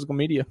keep physical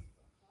media.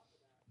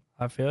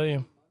 I feel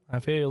you.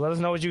 Let us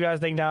know what you guys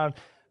think down.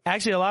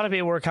 Actually, a lot of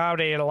people were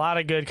commenting and a lot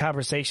of good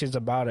conversations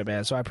about it,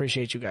 man. So I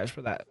appreciate you guys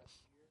for that.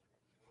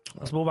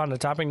 Let's move on to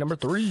topic number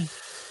 3.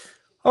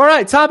 All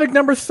right, topic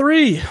number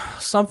 3,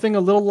 something a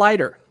little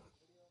lighter,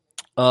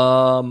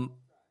 but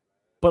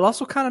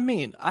also kind of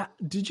mean.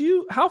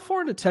 How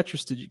far into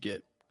Tetris did you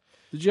get?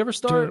 Did you ever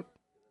start? Dude,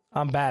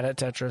 I'm bad at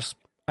Tetris.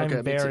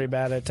 I'm very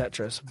bad at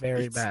Tetris.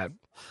 Very bad.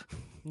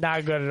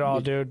 Not good at all,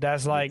 dude.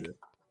 That's like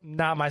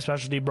not my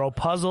specialty, bro.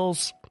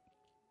 Puzzles.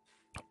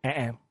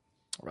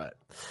 Right.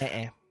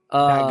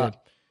 Not good.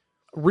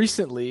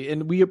 Recently,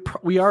 and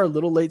we are a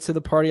little late to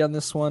the party on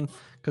this one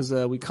because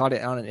we caught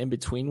it on an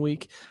in-between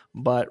week.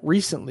 But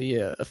recently,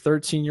 a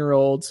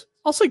 13-year-old,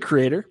 I'll say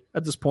creator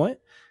at this point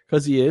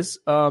because he is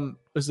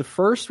the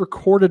first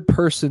recorded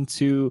person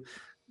to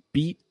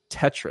beat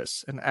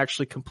Tetris and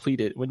actually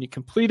complete it. When you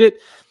complete it,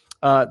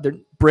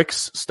 the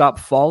bricks stop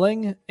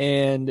falling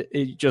and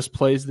it just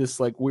plays this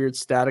like weird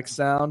static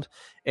sound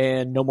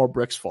and no more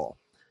bricks fall.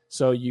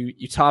 So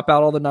you top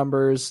out all the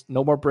numbers,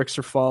 no more bricks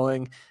are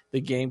falling,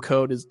 the game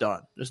code is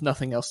done. There's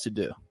nothing else to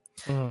do.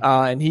 Mm-hmm.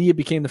 And he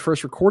became the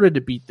first recorded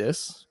to beat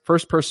this.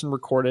 First person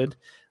recorded.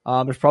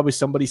 There's probably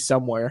somebody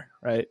somewhere,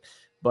 right?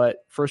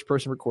 But first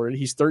person recorded.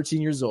 He's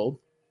 13 years old,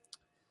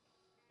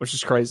 which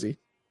is crazy.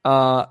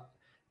 And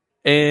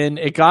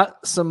it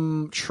got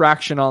some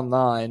traction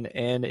online,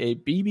 and a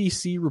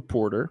BBC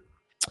reporter,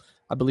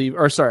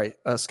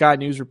 a Sky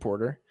News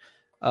reporter,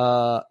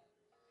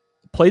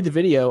 played the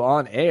video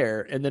on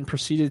air and then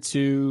proceeded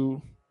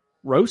to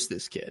roast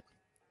this kid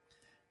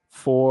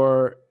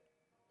for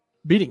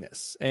beating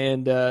this.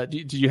 And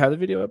do you have the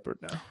video up or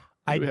no?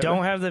 I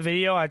don't have the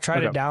video. I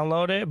tried to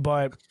download it,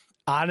 but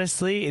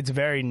honestly, it's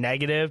very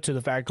negative to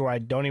the fact where I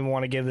don't even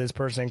want to give this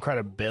person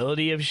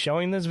credibility of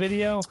showing this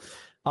video.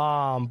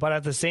 But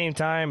at the same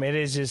time, it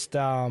is just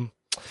not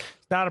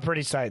a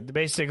pretty sight.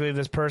 Basically,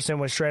 this person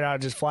was straight out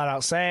just flat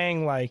out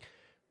saying like,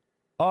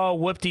 oh,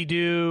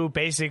 whoop-de-doo,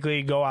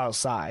 basically go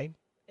outside.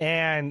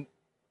 And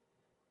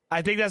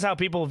I think that's how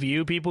people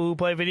view people who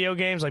play video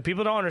games. Like,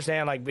 people don't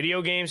understand, like,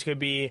 video games could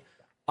be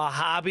a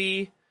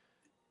hobby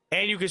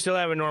and you could still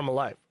have a normal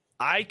life.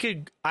 I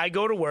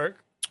go to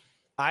work,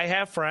 I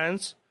have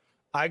friends,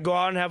 I go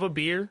out and have a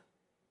beer,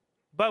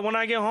 but when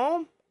I get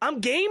home,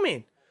 I'm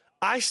gaming.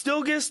 I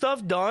still get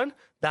stuff done.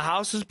 The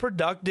house is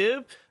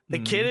productive. The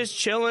kid is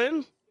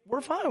chilling.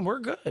 We're fine. We're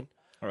good.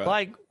 Right.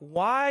 Like,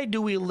 why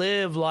do we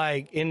live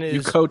like in this?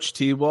 You coach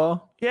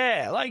T-ball?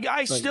 Yeah, like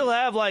I still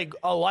have like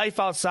a life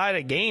outside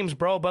of games,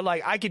 bro. But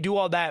like I could do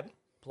all that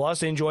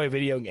plus enjoy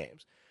video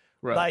games.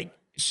 Right. Like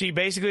she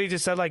basically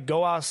just said like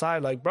go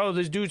outside. Like, bro,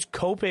 this dude's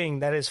coping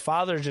that his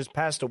father just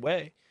passed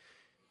away.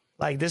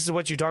 Like, this is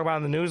what you talk about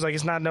in the news. Like,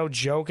 it's not no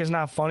joke. It's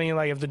not funny.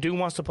 Like, if the dude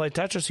wants to play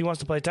Tetris, he wants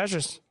to play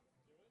Tetris.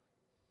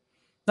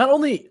 Not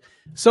only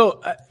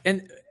so,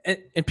 and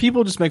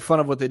people just make fun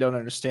of what they don't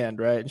understand,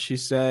 right? And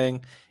she's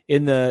saying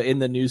in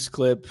the news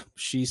clip,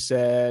 she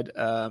said,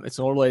 it's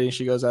an old lady. And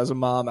she goes, as a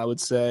mom, I would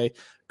say,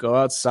 go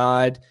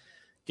outside,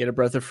 get a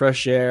breath of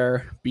fresh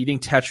air. Beating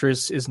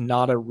Tetris is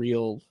not a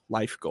real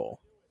life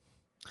goal.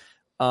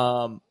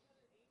 And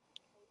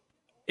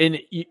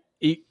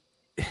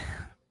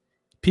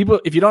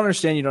people, if you don't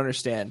understand, you don't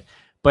understand.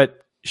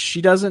 But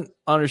she doesn't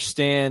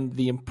understand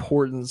the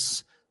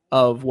importance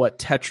of what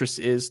Tetris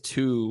is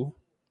to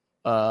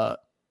the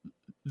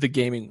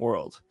gaming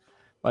world.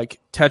 Like,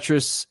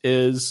 Tetris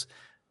is,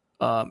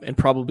 and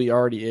probably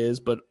already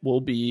is, but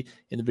will be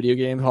in the Video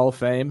Game Hall of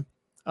Fame.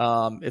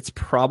 It's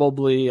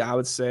probably, I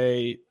would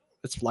say,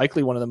 it's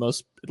likely one of the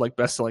most like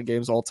best-selling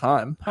games of all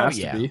time. Has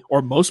to be,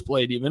 or most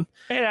played even.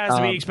 It has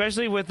to be,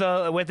 especially with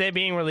it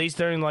being released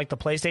during like the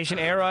PlayStation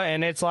era,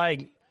 and it's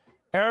like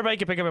everybody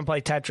can pick up and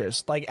play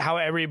Tetris, like how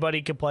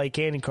everybody could play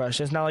Candy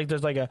Crush. It's not like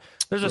there's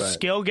a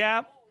skill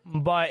gap,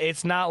 but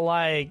it's not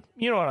like,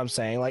 you know what I'm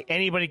saying, like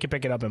anybody can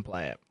pick it up and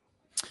play it.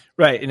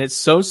 Right, and it's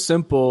so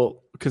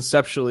simple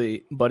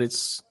conceptually, but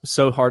it's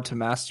so hard to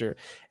master.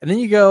 And then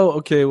you go,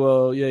 okay,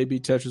 well, yeah, you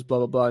beat Tetris, blah,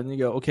 blah, blah. And you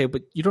go, okay,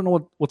 but you don't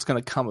know what's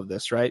going to come of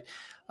this, right?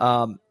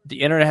 The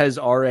internet has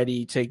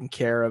already taken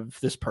care of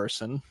this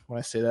person. When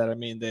I say that, I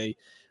mean they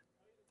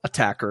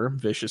attack her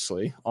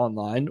viciously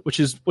online, which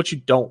is what you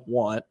don't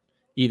want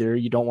either.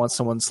 You don't want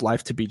someone's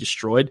life to be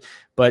destroyed.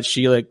 But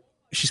she's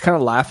kind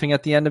of laughing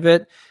at the end of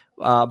it.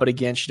 But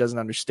again, she doesn't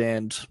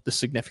understand the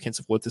significance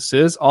of what this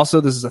is.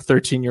 Also, this is a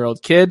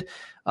 13-year-old kid.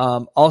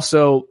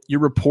 Also, you're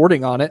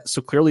reporting on it,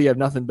 so clearly you have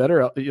nothing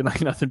better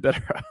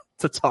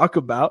to talk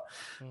about.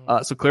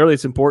 So clearly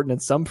it's important in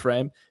some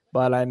frame.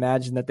 But I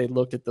imagine that they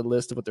looked at the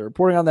list of what they're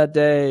reporting on that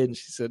day, and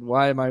she said,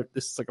 "Why am I?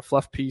 This is like a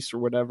fluff piece or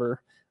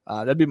whatever."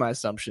 That'd be my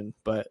assumption.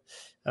 But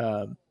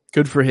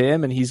good for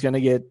him, and he's going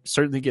to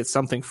certainly get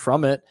something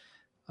from it.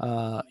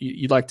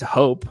 You'd like to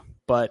hope,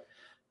 but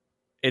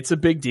it's a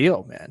big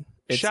deal, man.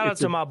 Shout out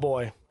to my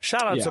boy,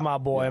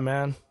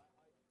 man.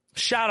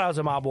 Shout out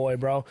to my boy,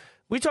 bro.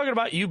 We talking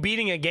about you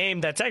beating a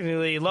game that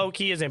technically low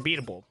key isn't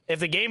beatable. If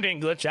the game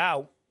didn't glitch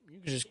out, you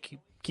can just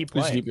keep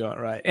playing. Just keep going,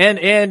 right? And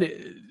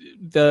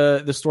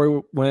the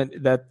story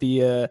went that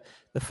the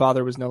the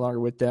father was no longer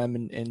with them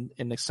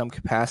in some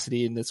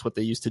capacity, and that's what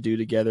they used to do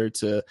together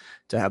to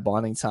have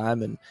bonding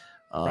time. And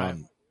Right.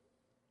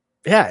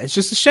 yeah, it's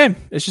just a shame.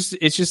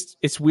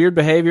 It's weird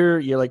behavior.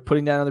 You're like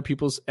putting down other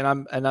people's, and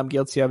I'm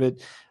guilty of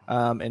it.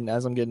 And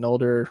as I'm getting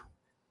older,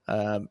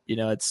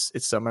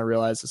 it's something I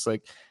realize. It's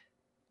like,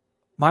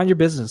 mind your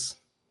business.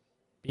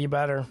 Be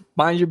better.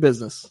 Mind your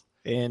business.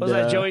 And was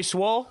that Joey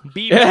Swole?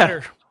 Be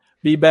better.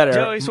 Be better.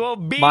 Joey Swole,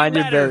 be mind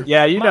better.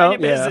 Your yeah, mind your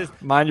business.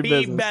 Mind your be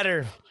business. Be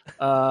better.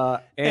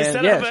 And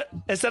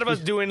instead of us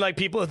doing like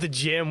people at the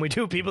gym, we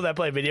do people that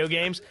play video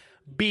games.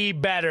 Be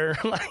better.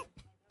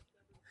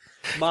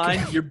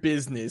 Mind your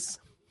business.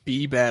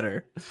 Be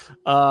better.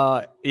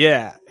 And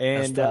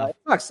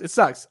it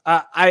sucks.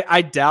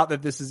 I doubt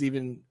that this has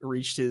even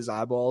reached his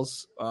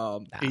eyeballs.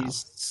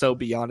 He's so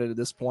beyond it at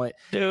this point.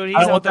 Dude, he's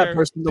I don't want there. that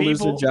person to lose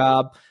their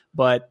job,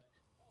 but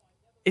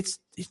it's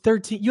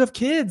 13. You have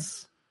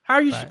kids. How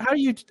are you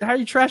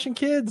trashing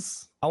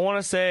kids? I want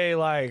to say,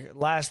 like,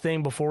 last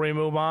thing before we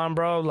move on,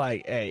 bro.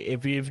 Like, hey,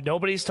 if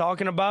nobody's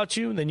talking about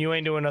you, then you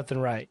ain't doing nothing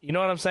right. You know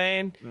what I'm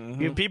saying?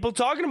 Mm-hmm. If people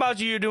talking about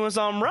you, you're doing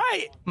something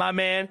right, my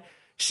man.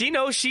 She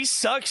knows she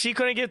sucks. She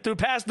couldn't get through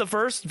past the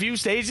first few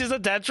stages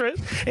of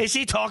Tetris, and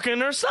she talking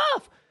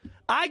herself.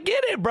 I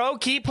get it, bro.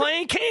 Keep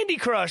playing Candy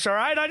Crush, all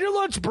right, on your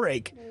lunch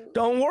break.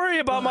 Don't worry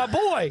about my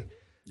boy.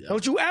 Yeah.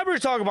 Don't you ever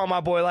talk about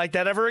my boy like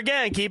that ever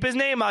again. Keep his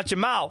name out your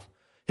mouth.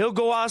 He'll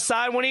go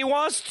outside when he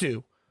wants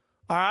to.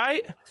 All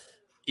right?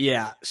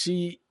 Yeah.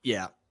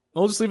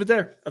 We'll just leave it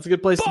there. That's a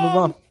good place to move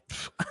on.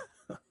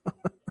 Let's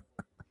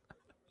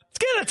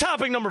get to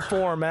topic number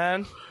 4,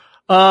 man.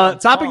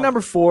 Topic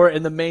number 4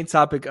 and the main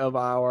topic of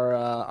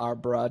our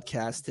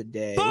broadcast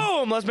today.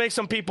 Boom! Let's make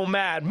some people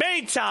mad.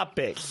 Main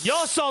topic.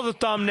 Y'all saw the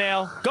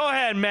thumbnail. Go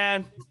ahead,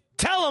 man.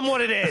 Tell them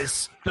what it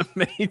is. The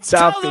main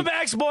topic. Tell them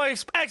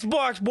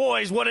Xbox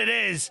boys what it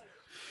is.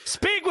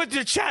 Speak with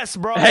your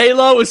chest, bro.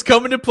 Halo is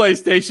coming to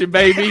PlayStation,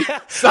 baby.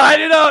 Sign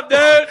it up,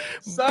 dude.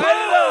 Sign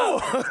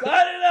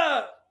it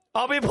up.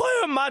 I'll be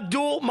playing with my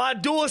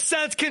dual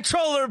sense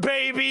controller,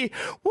 baby.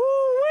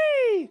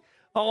 Woo-wee.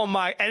 Oh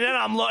my! And then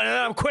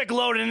I'm quick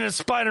loading into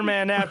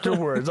Spider-Man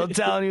afterwards. I'm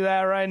telling you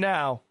that right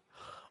now.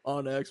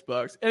 On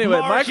Xbox. Anyway,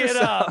 Mark Microsoft. It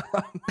up.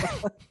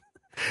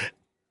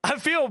 I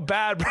feel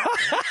bad, bro.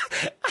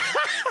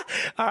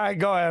 All right,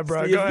 go ahead,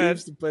 bro. Go ahead.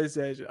 To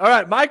PlayStation. All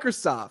right,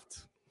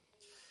 Microsoft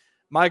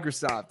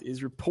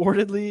is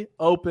reportedly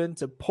open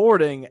to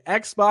porting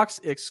Xbox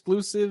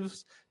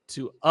exclusives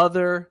to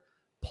other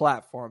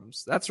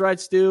platforms. That's right,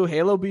 Stu.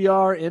 Halo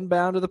VR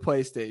inbound to the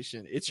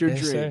PlayStation. It's your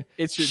dream. Sir.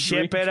 It's your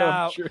Ship dream it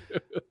out. True.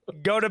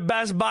 Go to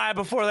Best Buy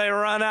before they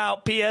run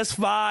out.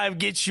 PS5,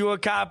 get you a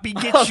copy.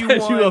 Get you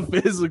one. You a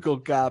physical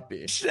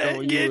copy.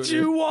 Get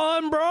you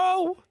one,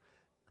 bro.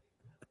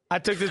 I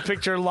took this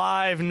picture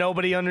live.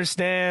 Nobody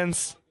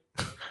understands.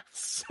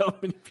 So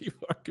many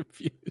people are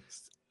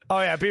confused. Oh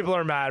yeah, people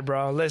are mad,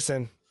 bro.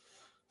 Listen.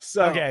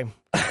 Okay.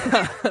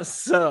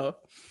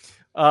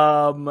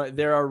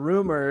 There are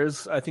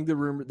rumors. I think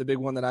the big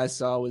one that I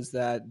saw was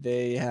that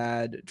they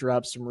had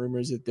dropped some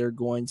rumors that they're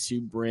going to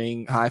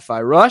bring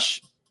Hi-Fi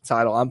Rush,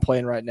 title I'm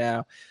playing right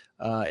now,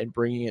 and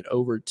bringing it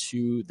over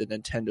to the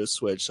Nintendo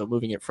Switch. So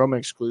moving it from an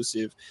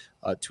exclusive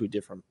to a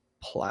different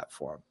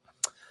platform.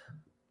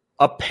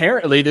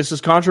 Apparently, this is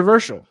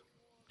controversial.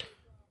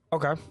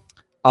 Okay.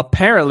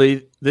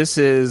 Apparently, this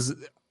is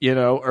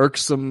irk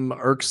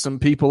some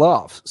people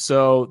off.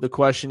 So the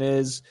question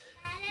is,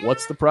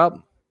 what's the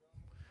problem?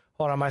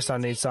 Hold on, my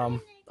son needs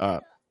some.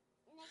 So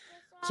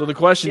the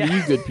question to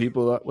you good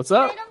people, what's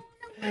up?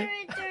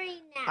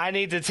 I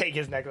need to take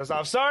his necklace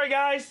off. Sorry,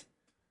 guys.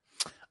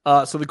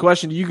 So the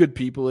question to you good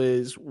people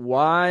is,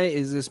 why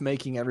is this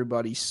making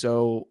everybody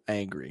so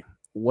angry?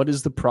 What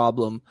is the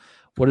problem?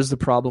 What is the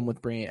problem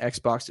with bringing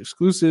Xbox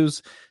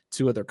exclusives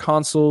to other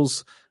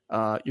consoles?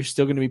 You're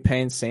still going to be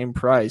paying the same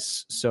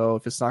price. So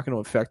if it's not going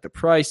to affect the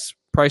price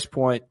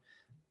point,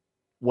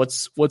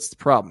 what's the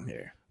problem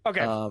here?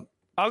 Okay.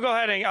 I'll go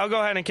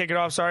ahead and kick it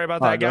off. Sorry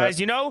about that,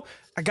 guys.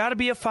 I got to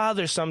be a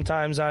father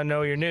sometimes. I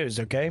know your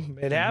news, okay?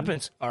 It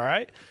happens, all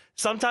right?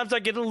 Sometimes I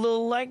get a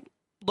little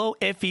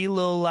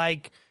iffy,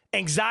 like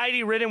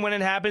anxiety ridden when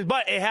it happens,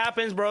 but it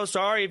happens, bro.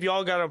 Sorry if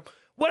y'all got to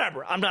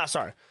whatever. I'm not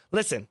sorry.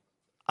 Listen,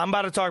 I'm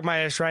about to talk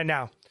my ish right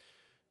now.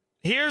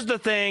 Here's the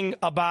thing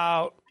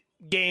about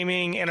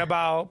gaming and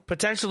about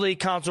potentially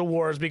console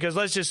wars, because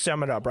let's just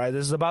sum it up, right?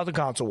 This is about the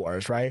console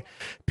wars, right?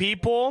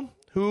 People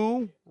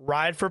who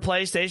ride for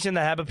PlayStation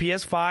that have a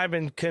PS5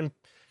 and can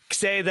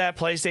say that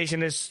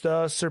PlayStation is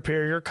the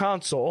superior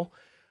console,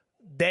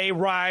 they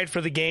ride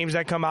for the games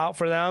that come out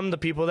for them, the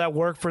people that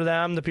work for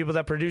them, the people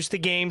that produce the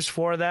games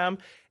for them,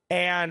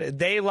 and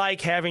they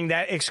like having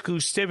that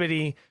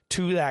exclusivity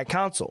to that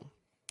console.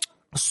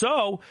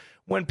 So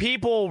when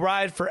people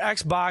ride for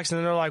Xbox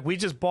and they're like, we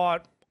just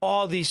bought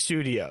all these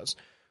studios.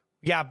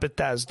 We got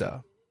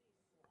Bethesda,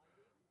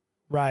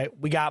 right?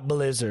 We got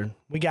Blizzard.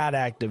 We got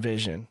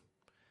Activision,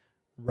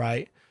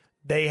 right?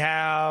 They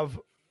have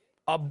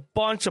a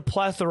bunch of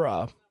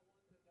plethora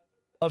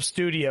of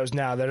studios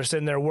now that are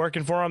sitting there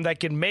working for them that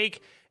can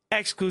make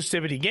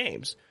exclusivity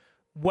games.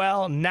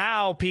 Well,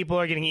 now people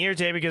are getting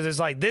irritated because it's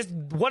like this.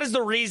 What is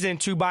the reason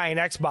to buy an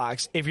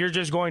Xbox if you're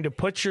just going to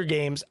put your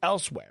games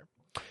elsewhere?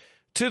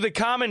 To the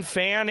common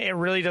fan, it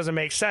really doesn't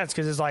make sense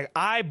because it's like,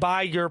 I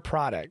buy your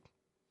product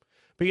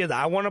because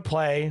I want to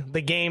play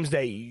the games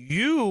that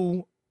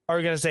you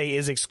are going to say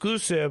is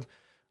exclusive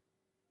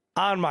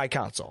on my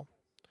console.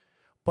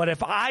 But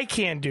if I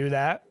can't do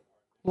that,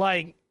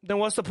 like, then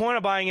what's the point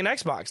of buying an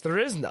Xbox? There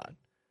is none.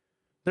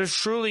 There's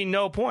truly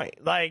no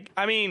point. Like,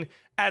 I mean,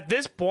 at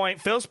this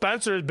point, Phil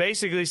Spencer is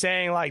basically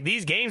saying, like,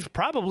 these games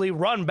probably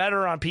run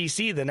better on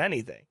PC than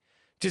anything.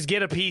 Just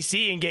get a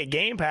PC and get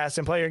Game Pass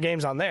and play your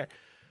games on there.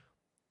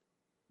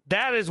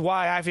 That is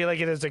why I feel like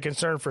it is a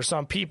concern for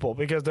some people,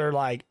 because they're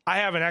like, I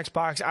have an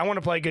Xbox. I want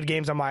to play good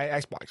games on my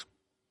Xbox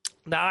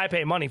that I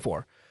pay money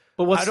for.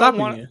 But what's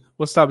stopping you?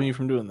 What's stopping you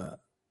from doing that?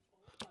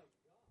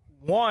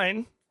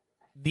 One,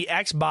 the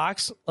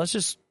Xbox. Let's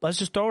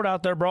just throw it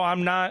out there, bro.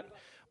 I'm not,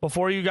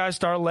 before you guys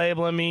start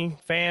labeling me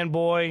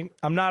fanboy,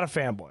 I'm not a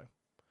fanboy.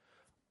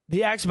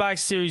 The Xbox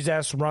Series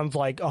S runs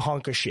like a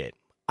hunk of shit.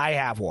 I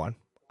have one.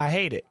 I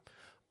hate it.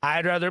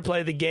 I'd rather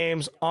play the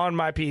games on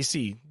my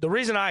PC. The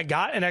reason I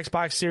got an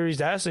Xbox Series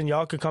S, and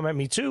y'all could come at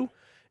me too,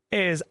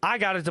 is I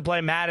got it to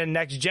play Madden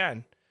Next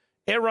Gen.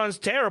 It runs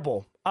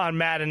terrible on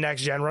Madden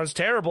Next Gen, runs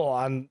terrible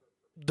on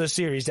the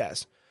Series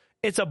S.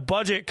 It's a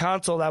budget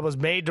console that was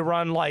made to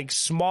run like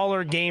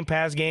smaller Game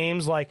Pass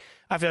games. Like,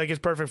 I feel like it's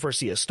perfect for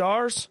Sea of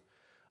Stars.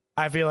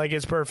 I feel like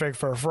it's perfect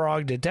for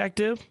Frog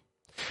Detective.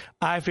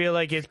 I feel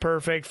like it's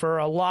perfect for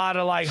a lot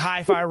of like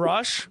Hi-Fi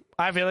Rush.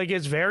 I feel like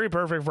it's very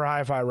perfect for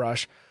Hi-Fi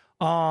Rush.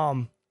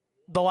 The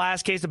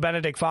Last Case of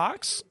Benedict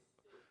Fox.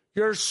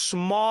 Your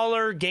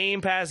smaller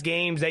Game Pass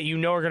games that you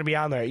know are going to be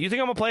on there. You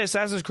think I'm going to play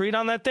Assassin's Creed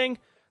on that thing?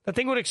 That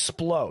thing would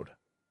explode.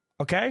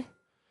 Okay?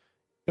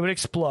 It would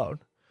explode.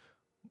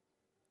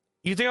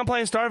 You think I'm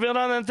playing Starfield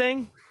on that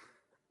thing?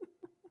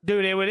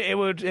 Dude,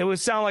 it would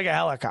sound like a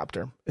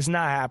helicopter. It's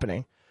not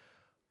happening.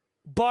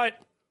 But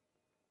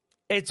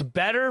it's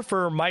better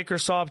for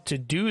Microsoft to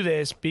do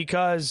this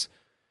because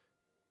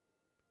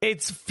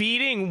it's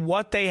feeding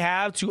what they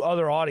have to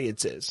other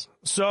audiences.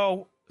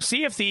 So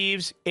Sea of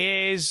Thieves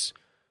it's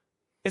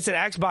an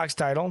Xbox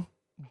title,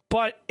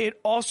 but it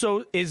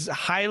also is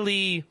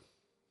highly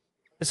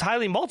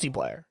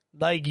multiplayer.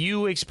 Like,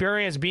 you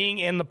experience being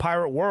in the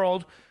pirate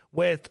world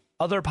with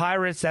other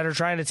pirates that are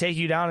trying to take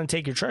you down and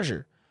take your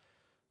treasure.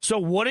 So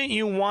wouldn't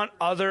you want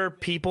other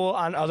people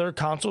on other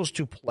consoles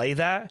to play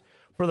that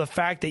for the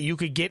fact that you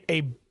could get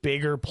a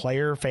bigger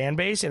player fan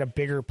base and a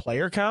bigger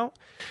player count?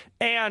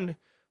 And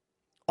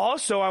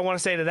also, I want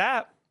to say to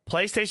that,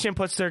 PlayStation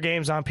puts their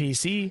games on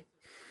PC.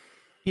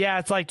 Yeah,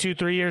 it's like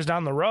 2-3 years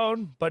down the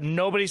road, but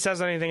nobody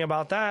says anything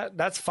about that.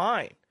 That's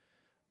fine.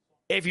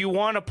 If you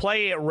want to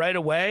play it right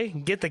away,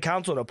 get the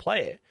console to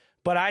play it.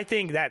 But I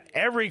think that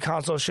every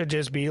console should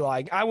just be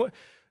like,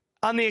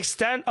 on the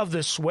extent of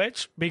the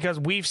Switch, because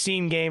we've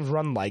seen games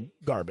run like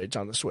garbage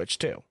on the Switch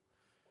too.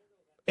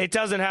 It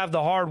doesn't have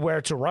the hardware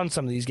to run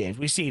some of these games.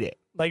 We've seen it.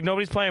 Like,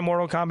 nobody's playing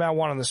Mortal Kombat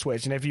 1 on the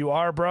Switch. And if you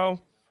are, bro,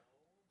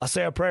 I'll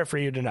say a prayer for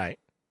you tonight,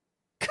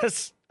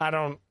 because I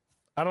don't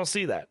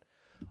see that.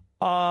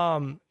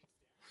 But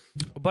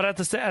at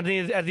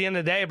the end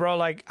of the day, bro,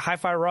 like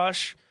Hi-Fi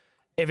Rush,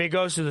 if it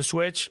goes to the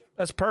Switch,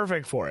 that's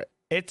perfect for it.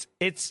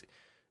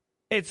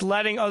 It's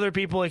letting other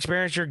people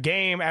experience your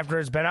game after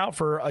it's been out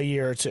for a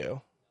year or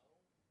two.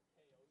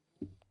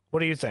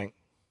 What do you think?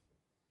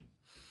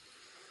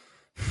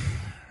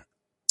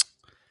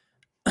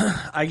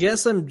 I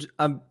guess I'm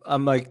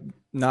like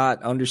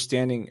not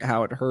understanding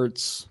how it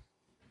hurts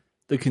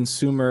the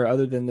consumer,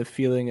 other than the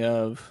feeling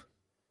of,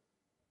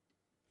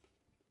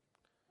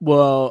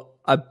 well,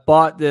 I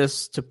bought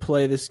this to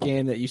play this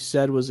game that you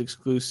said was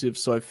exclusive,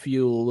 so I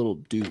feel a little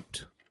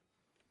duped.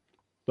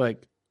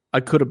 Like, I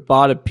could have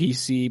bought a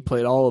PC,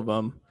 played all of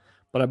them,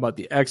 but I bought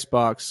the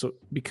Xbox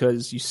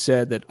because you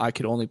said that I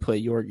could only play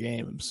your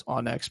games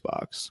on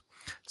Xbox.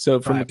 So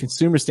from a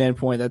consumer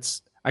standpoint,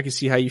 I can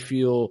see how you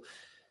feel.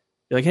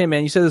 You're like, hey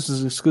man, you said this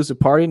was an exclusive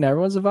party and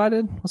everyone's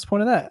invited? What's the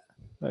point of that?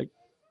 Like,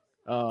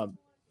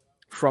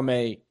 from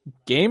a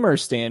gamer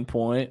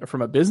standpoint or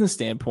from a business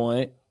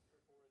standpoint,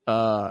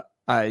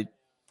 I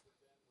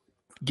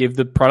give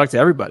the product to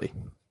everybody.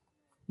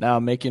 Now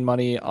I'm making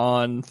money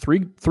on three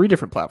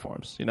different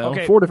platforms,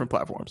 okay. 4 different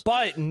platforms.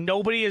 But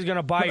nobody is going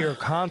to buy your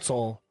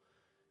console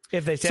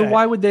if they say so.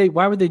 Why would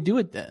they do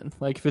it then?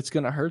 Like, if it's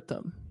going to hurt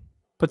them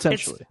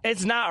potentially,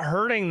 it's not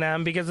hurting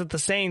them, because at the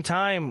same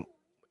time,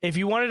 if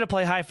you wanted to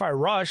play Hi-Fi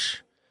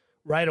Rush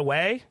right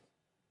away,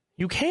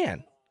 you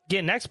can get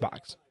an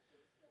Xbox.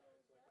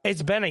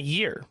 It's been a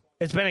year.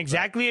 It's been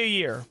exactly a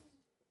year.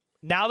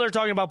 Now they're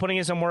talking about putting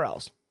it somewhere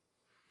else.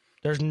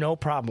 There's no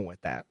problem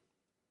with that.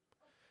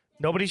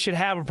 Nobody should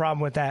have a problem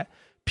with that.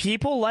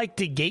 People like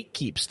to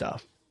gatekeep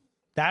stuff.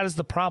 That is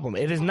the problem.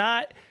 It is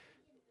not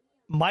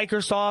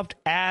Microsoft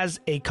as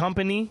a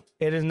company.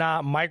 It is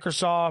not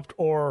Microsoft,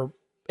 or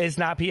it's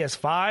not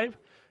PS5.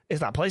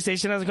 It's not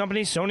PlayStation as a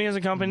company, Sony as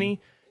a company.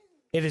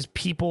 It is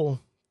people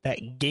that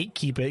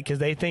gatekeep it because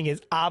they think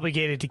it's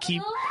obligated to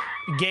keep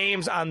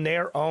games on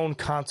their own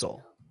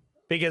console.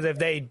 Because if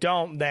they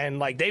don't, then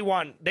like they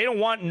don't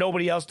want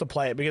nobody else to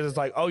play it because it's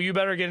like, oh, you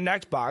better get an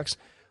Xbox.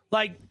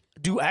 Like,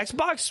 do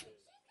Xbox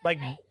like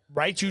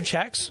write you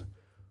checks?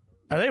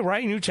 Are they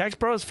writing you checks,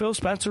 bro? Is Phil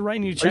Spencer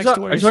writing you checks?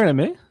 Are you talking to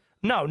me?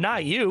 No,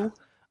 not you. I'm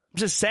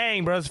just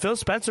saying, bro. Is Phil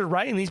Spencer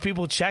writing these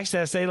people checks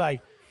that say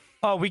like,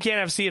 oh, we can't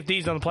have Sea of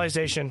Thieves on the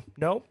PlayStation?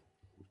 Nope.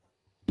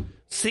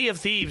 Sea of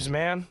Thieves,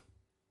 man.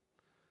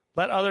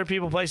 Let other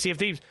people play Sea of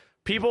Thieves.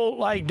 People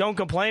like don't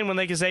complain when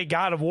they can say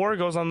God of War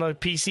goes on the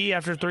PC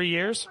after 3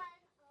 years.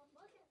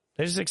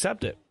 They just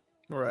accept it.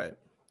 Right.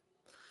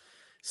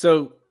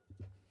 So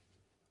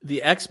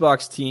the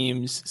Xbox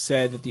teams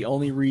said that the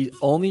only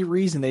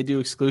reason they do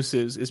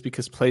exclusives is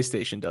because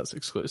PlayStation does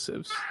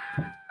exclusives.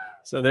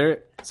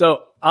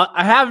 So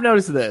I have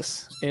noticed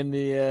this in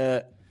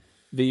the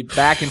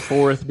back and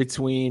forth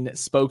between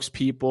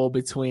spokespeople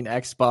between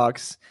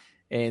Xbox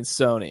and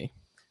Sony,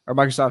 or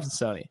Microsoft and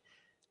Sony.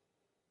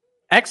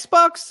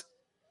 Xbox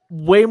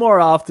way more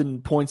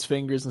often points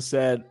fingers and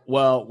said,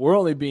 well, we're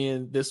only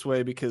being this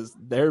way because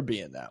they're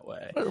being that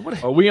way.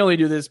 Or we only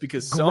do this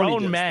because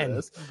Sony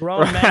does this.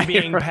 Grown men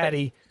being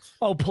petty.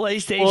 Oh,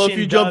 PlayStation. Well, if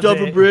you jumped off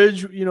a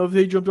bridge, if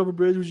they jumped off a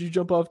bridge, would you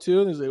jump off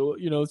too? And they say, well,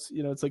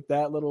 it's like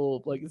that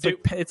little, like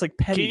it's like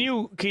petty.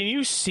 Can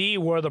you see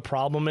where the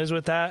problem is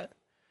with that?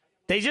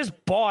 They just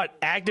bought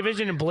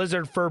Activision and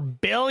Blizzard for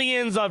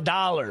billions of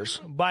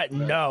dollars, but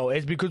no,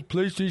 it's because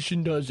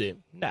PlayStation does it.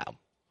 No.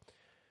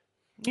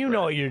 You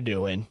know what you're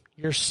doing.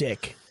 You're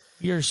sick.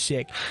 You're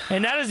sick.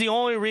 And that is the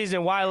only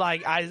reason why,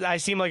 like, I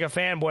seem like a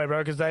fanboy,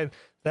 bro, because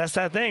that's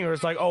that thing where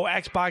it's like, oh,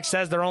 Xbox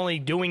says they're only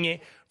doing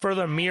it for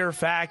the mere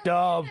fact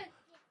of,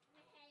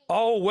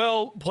 oh,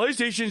 well,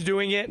 PlayStation's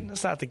doing it.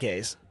 That's not the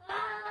case.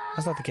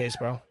 That's not the case,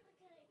 bro.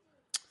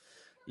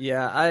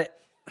 Yeah,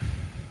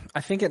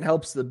 I think it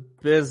helps the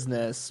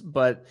business,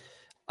 but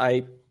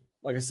like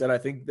I said, I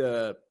think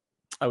I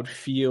would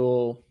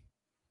feel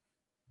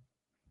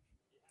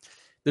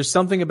there's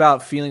something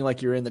about feeling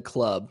like you're in the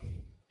club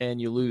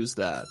and you lose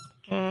that.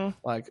 Mm.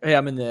 Like, hey,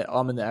 I'm in the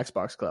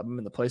Xbox club. I'm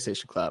in the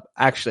PlayStation club.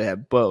 Actually, I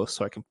have both,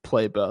 so I can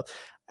play both.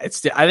 I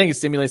think it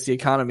stimulates the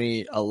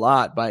economy a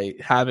lot by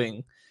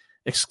having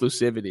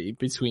exclusivity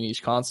between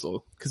each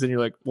console. Because then you're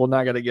like, well, now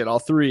I got to get all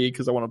three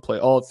because I want to play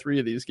all three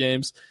of these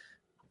games.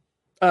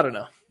 I don't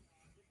know.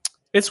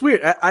 It's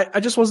weird.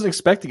 I just wasn't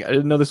expecting it. I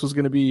didn't know this was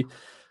going to be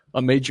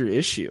a major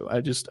issue.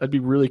 I'd be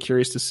really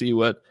curious to see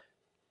what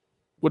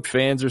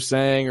fans are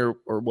saying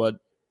or what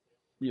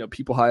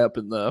people high up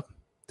in the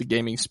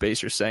gaming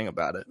space are saying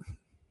about it.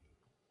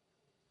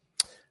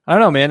 I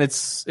don't know, man.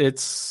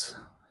 It's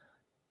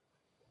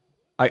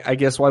I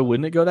guess why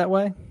wouldn't it go that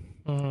way?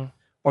 Mm-hmm.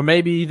 Or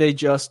maybe they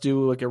just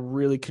do like a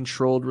really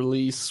controlled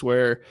release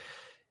where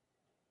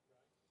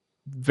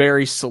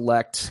very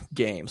select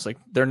games, like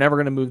they're never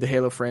going to move the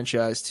Halo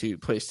franchise to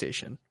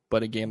PlayStation,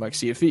 but a game like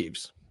Sea of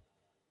Thieves,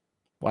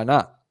 why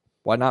not?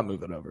 Why not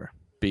move it over?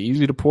 Be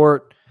easy to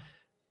port.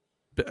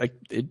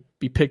 It'd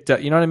be picked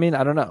up. You know what I mean?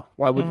 I don't know.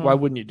 Why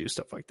wouldn't you do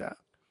stuff like that?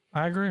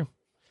 I agree,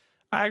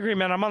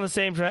 man. I'm on the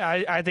same.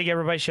 I think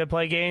everybody should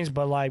play games,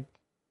 but like,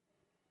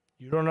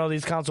 you don't know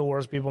these console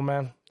wars people,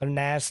 man. They're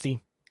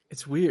nasty.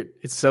 It's weird.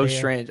 It's so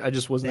strange. I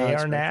just was not. They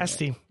are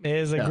nasty. It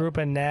is a group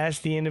of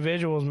nasty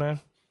individuals, man.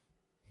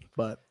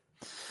 But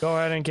go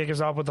ahead and kick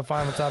us off with the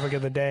final topic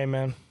of the day,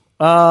 man.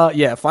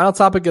 Final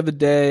topic of the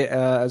day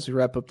as we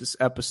wrap up this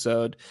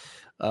episode.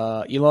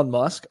 Elon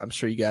Musk, I'm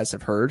sure you guys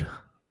have heard,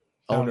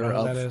 owner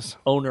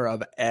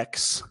of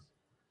X,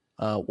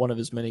 one of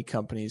his many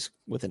companies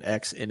with an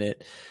X in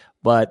it,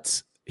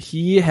 but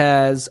he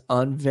has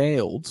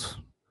unveiled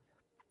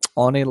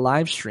on a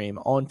live stream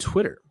on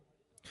Twitter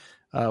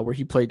where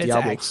he played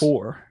Diablo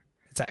 4.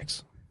 It's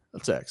X.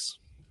 That's X.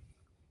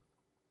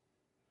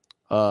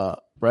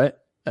 Right?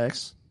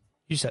 X?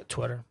 You said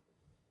Twitter.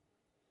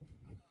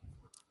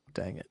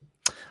 Dang it.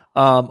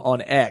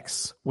 On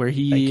X, where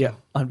he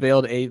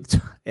unveiled an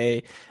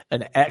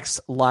X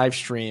live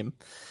stream,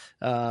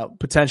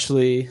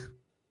 potentially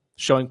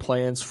showing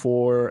plans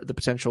for the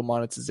potential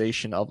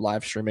monetization of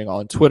live streaming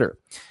on Twitter.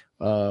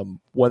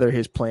 Whether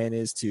his plan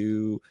is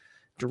to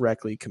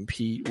directly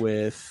compete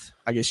with,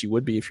 I guess you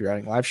would be if you're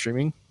adding live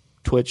streaming,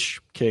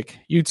 Twitch, Kick,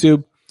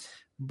 YouTube,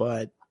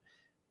 but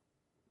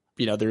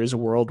there is a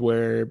world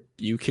where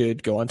you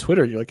could go on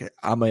Twitter. You're like,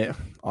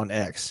 on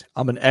X.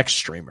 I'm an X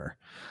streamer.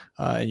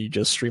 And you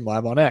just stream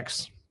live on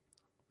X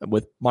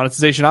with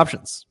monetization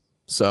options.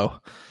 So,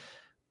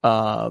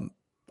 I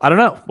don't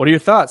know. What are your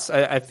thoughts?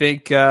 I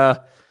think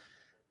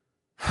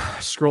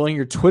scrolling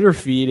your Twitter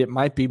feed, it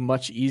might be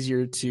much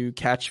easier to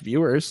catch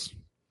viewers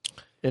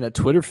in a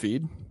Twitter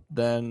feed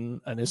than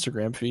an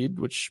Instagram feed,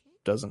 which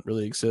doesn't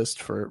really exist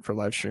for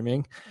live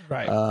streaming.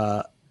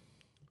 Right.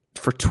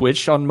 For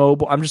Twitch on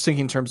mobile, I'm just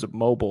thinking in terms of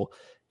mobile,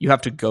 you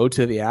have to go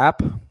to the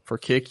app. For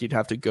Kick, you'd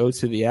have to go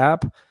to the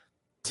app.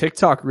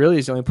 TikTok really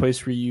is the only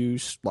place where you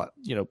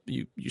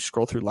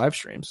scroll through live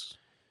streams.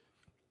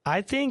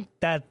 I think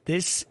that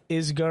this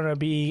is going to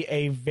be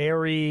a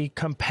very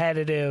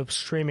competitive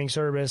streaming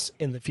service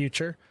in the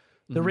future.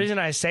 The reason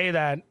I say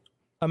that,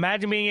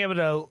 imagine being able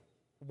to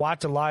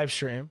watch a live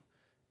stream,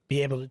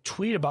 be able to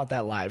tweet about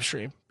that live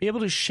stream, be able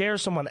to share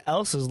someone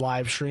else's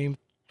live stream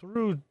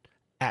through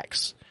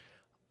X.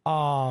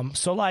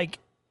 So like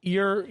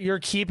you're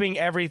keeping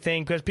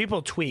everything because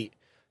people tweet,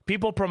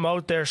 people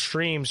promote their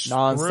streams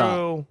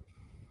through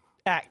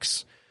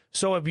X.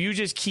 So if you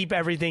just keep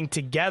everything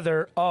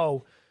together,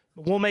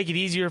 we'll make it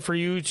easier for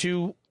you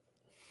to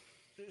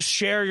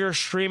share your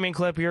streaming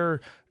clip,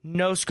 your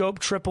no scope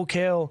triple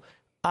kill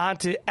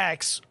onto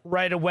X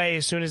right away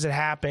as soon as it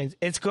happens.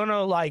 It's gonna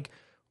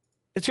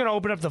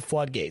open up the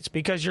floodgates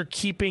because you're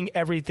keeping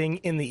everything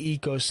in the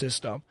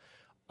ecosystem.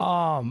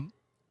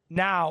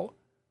 Now,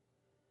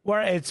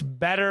 where it's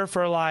better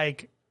for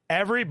like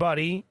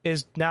everybody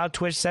is now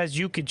Twitch says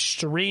you could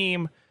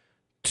stream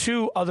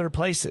to other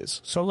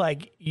places. So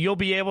like you'll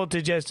be able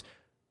to just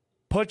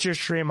put your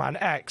stream on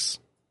X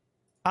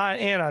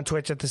and on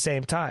Twitch at the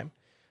same time.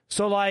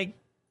 So like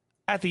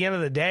at the end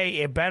of the day,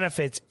 it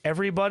benefits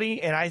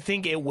everybody, and I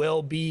think it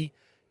will be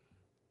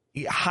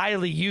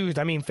highly used.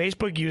 I mean,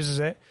 Facebook uses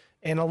it,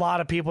 and a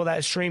lot of people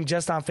that stream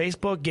just on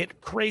Facebook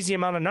get crazy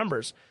amount of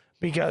numbers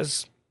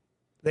because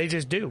they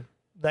just do.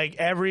 Like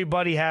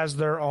everybody has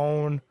their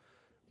own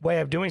way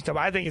of doing stuff.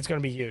 I think it's going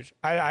to be huge.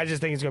 I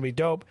just think it's going to be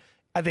dope.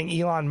 I think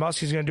Elon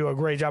Musk is going to do a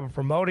great job of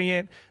promoting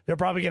it. They're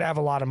probably going to have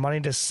a lot of money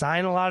to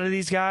sign a lot of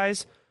these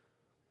guys.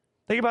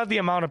 Think about the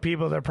amount of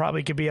people that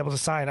probably could be able to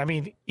sign. I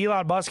mean,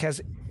 Elon Musk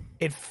has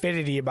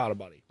infinity amount of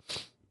money.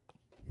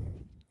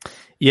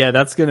 Yeah,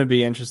 that's going to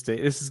be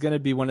interesting. This is going to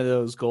be one of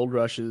those gold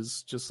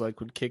rushes, just like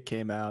when Kick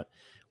came out,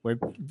 where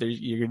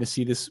you're going to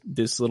see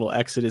this little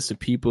exodus of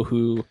people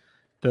who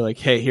they're like,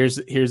 hey, here's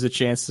a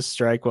chance to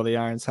strike while the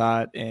iron's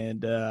hot,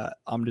 and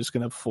I'm just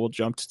going to full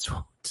jump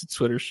to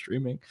Twitter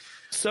streaming.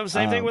 So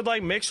same thing with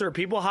like Mixer.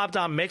 People hopped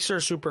on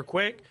Mixer super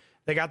quick.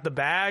 They got the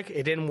bag.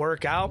 It didn't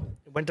work out.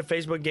 It went to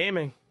Facebook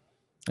Gaming.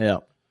 Yeah.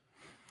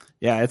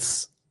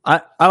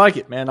 I like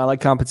it, man. I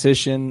like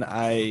competition.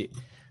 I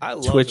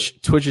love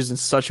Twitch. Twitch is in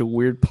such a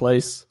weird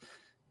place,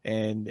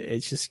 and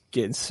it's just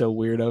getting so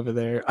weird over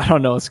there. I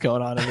don't know what's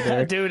going on over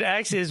there. Dude,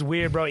 X is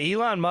weird, bro.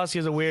 Elon Musk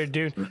is a weird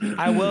dude.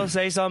 I will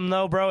say something,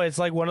 though, bro. It's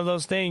like one of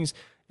those things,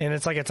 and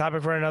it's like a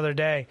topic for another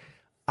day.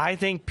 I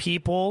think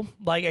people,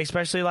 like,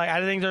 especially, like,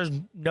 I think there's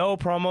no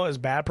promo is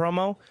bad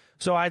promo.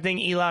 So I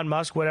think Elon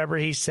Musk, whatever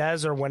he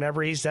says or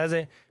whenever he says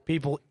it,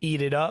 people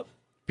eat it up.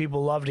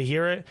 People love to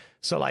hear it.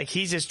 So, like,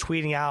 he's just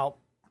tweeting out.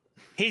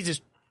 He's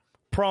just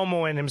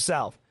promoing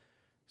himself.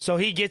 So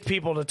he gets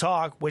people to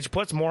talk, which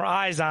puts more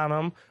eyes on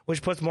him,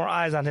 which puts more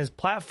eyes on his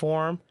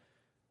platform,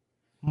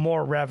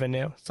 more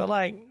revenue. So,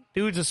 like,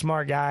 dude's a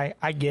smart guy.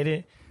 I get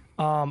it.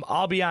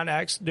 I'll be on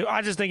X. Dude,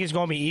 I just think it's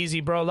going to be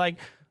easy, bro. Like,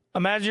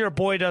 imagine your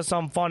boy does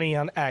something funny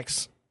on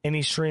X, and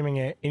he's streaming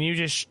it, and you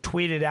just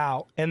tweet it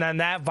out, and then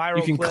that viral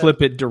You can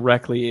clip it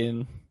directly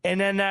in. And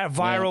then that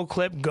viral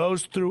clip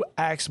goes through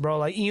X, bro.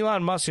 Like,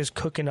 Elon Musk is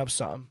cooking up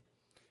something.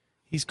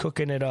 He's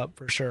cooking it up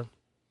for sure.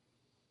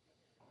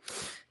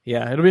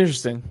 Yeah, it'll be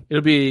interesting.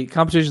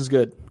 Competition's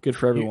good. Good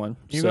for everyone.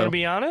 You going to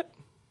be on it?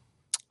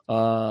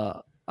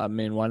 I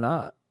mean, why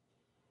not?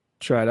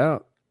 Try it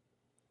out.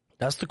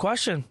 That's the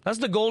question. That's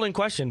the golden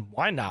question.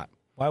 Why not?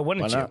 Why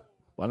wouldn't you?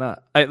 Why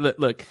not?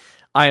 Look,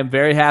 I am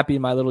very happy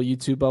in my little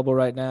YouTube bubble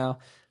right now.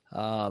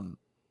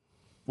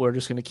 We're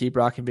just going to keep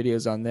rocking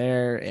videos on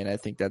there, and I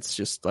think that's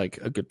just like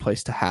a good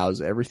place to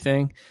house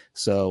everything.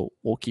 So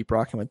we'll keep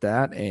rocking with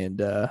that, and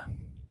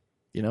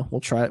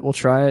we'll try it. We'll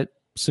try it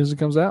as soon as it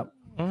comes out.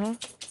 Mm-hmm.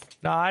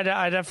 No, I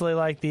definitely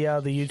like the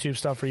YouTube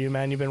stuff for you,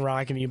 man. You've been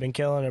rocking. You've been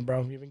killing it,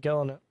 bro. You've been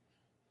killing it.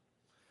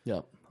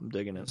 Yep, I'm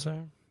digging it.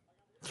 Sir.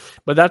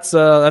 But that's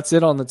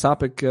it on the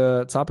topic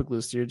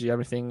list here. Do you have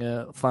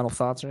anything final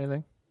thoughts or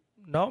anything?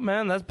 No,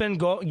 man. That's been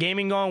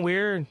Gaming Gone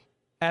Weird,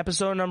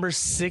 episode number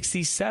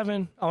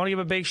 67. I want to give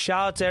a big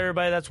shout out to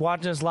everybody that's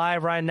watching us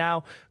live right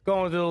now.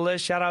 Going through the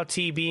list. Shout out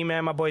TB,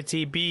 man, my boy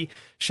TB.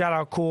 Shout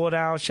out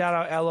Cooldown. Shout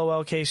out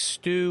LOLK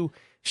Stu.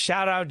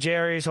 Shout out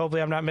Jerry's.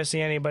 Hopefully I'm not missing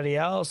anybody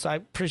else. I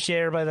appreciate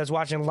everybody that's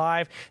watching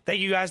live. Thank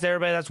you guys to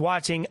everybody that's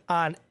watching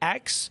on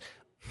X.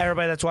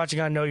 Everybody that's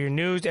watching on Know Your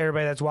News.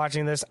 Everybody that's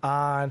watching this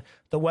on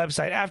the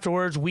website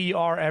afterwards. We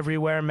are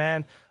everywhere,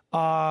 man.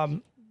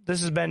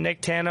 This has been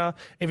Nick Tana.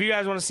 If you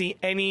guys want to see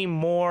any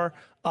more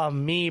of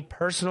me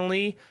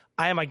personally,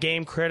 I am a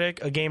game critic,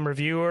 a game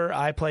reviewer.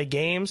 I play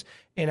games,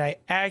 and I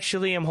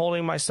actually am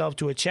holding myself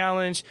to a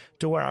challenge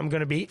to where I'm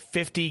going to beat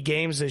 50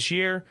 games this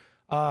year.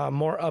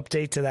 More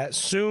update to that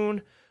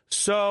soon.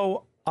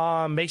 So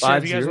make sure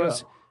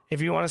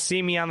if you want to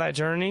see me on that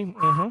journey,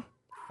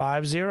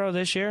 5-0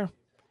 this year.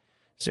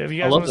 So if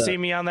you guys want to see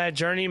me on that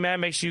journey, man,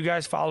 make sure you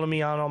guys follow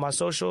me on all my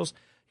socials.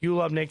 You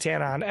love Nick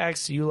Tana on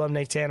X. You love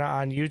Nick Tana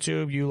on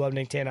YouTube. You love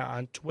Nick Tana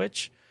on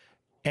Twitch.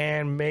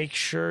 And make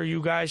sure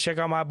you guys check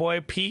out my boy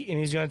Pete, and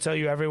he's going to tell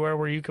you everywhere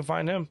where you can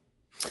find him.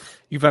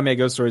 You can find me at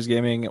Ghost Stories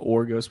Gaming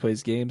or Ghost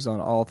Plays Games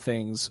on all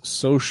things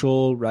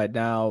social. Right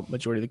now,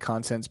 majority of the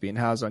content's being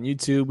housed on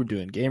YouTube. We're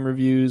doing game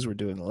reviews, we're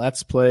doing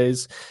Let's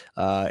Plays,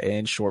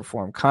 and short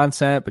form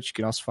content. But you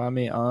can also find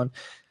me on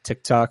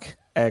TikTok,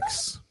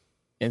 X,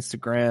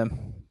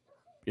 Instagram,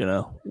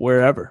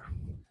 wherever.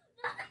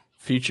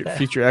 Future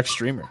X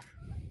streamer.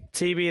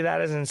 TB, that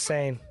is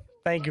insane.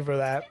 Thank you for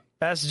that.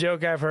 Best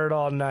joke I've heard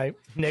all night.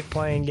 Nick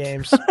playing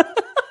games.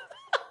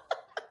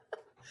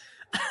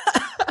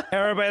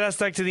 Everybody that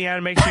stuck to the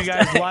end, make sure you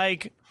guys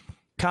like,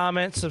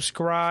 comment,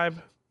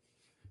 subscribe.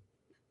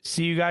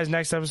 See you guys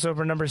next episode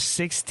for number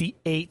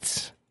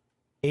 68,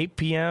 8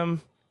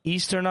 p.m.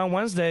 Eastern on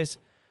Wednesdays.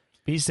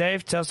 Be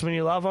safe. Tell someone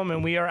you love them,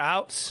 and we are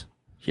out.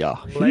 Yeah.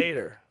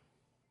 Later.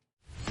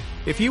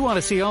 If you want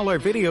to see all our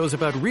videos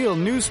about real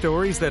news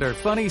stories that are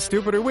funny,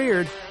 stupid, or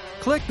weird,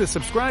 click the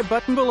subscribe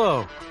button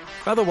below.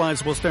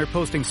 Otherwise, we'll start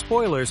posting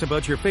spoilers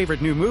about your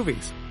favorite new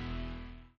movies.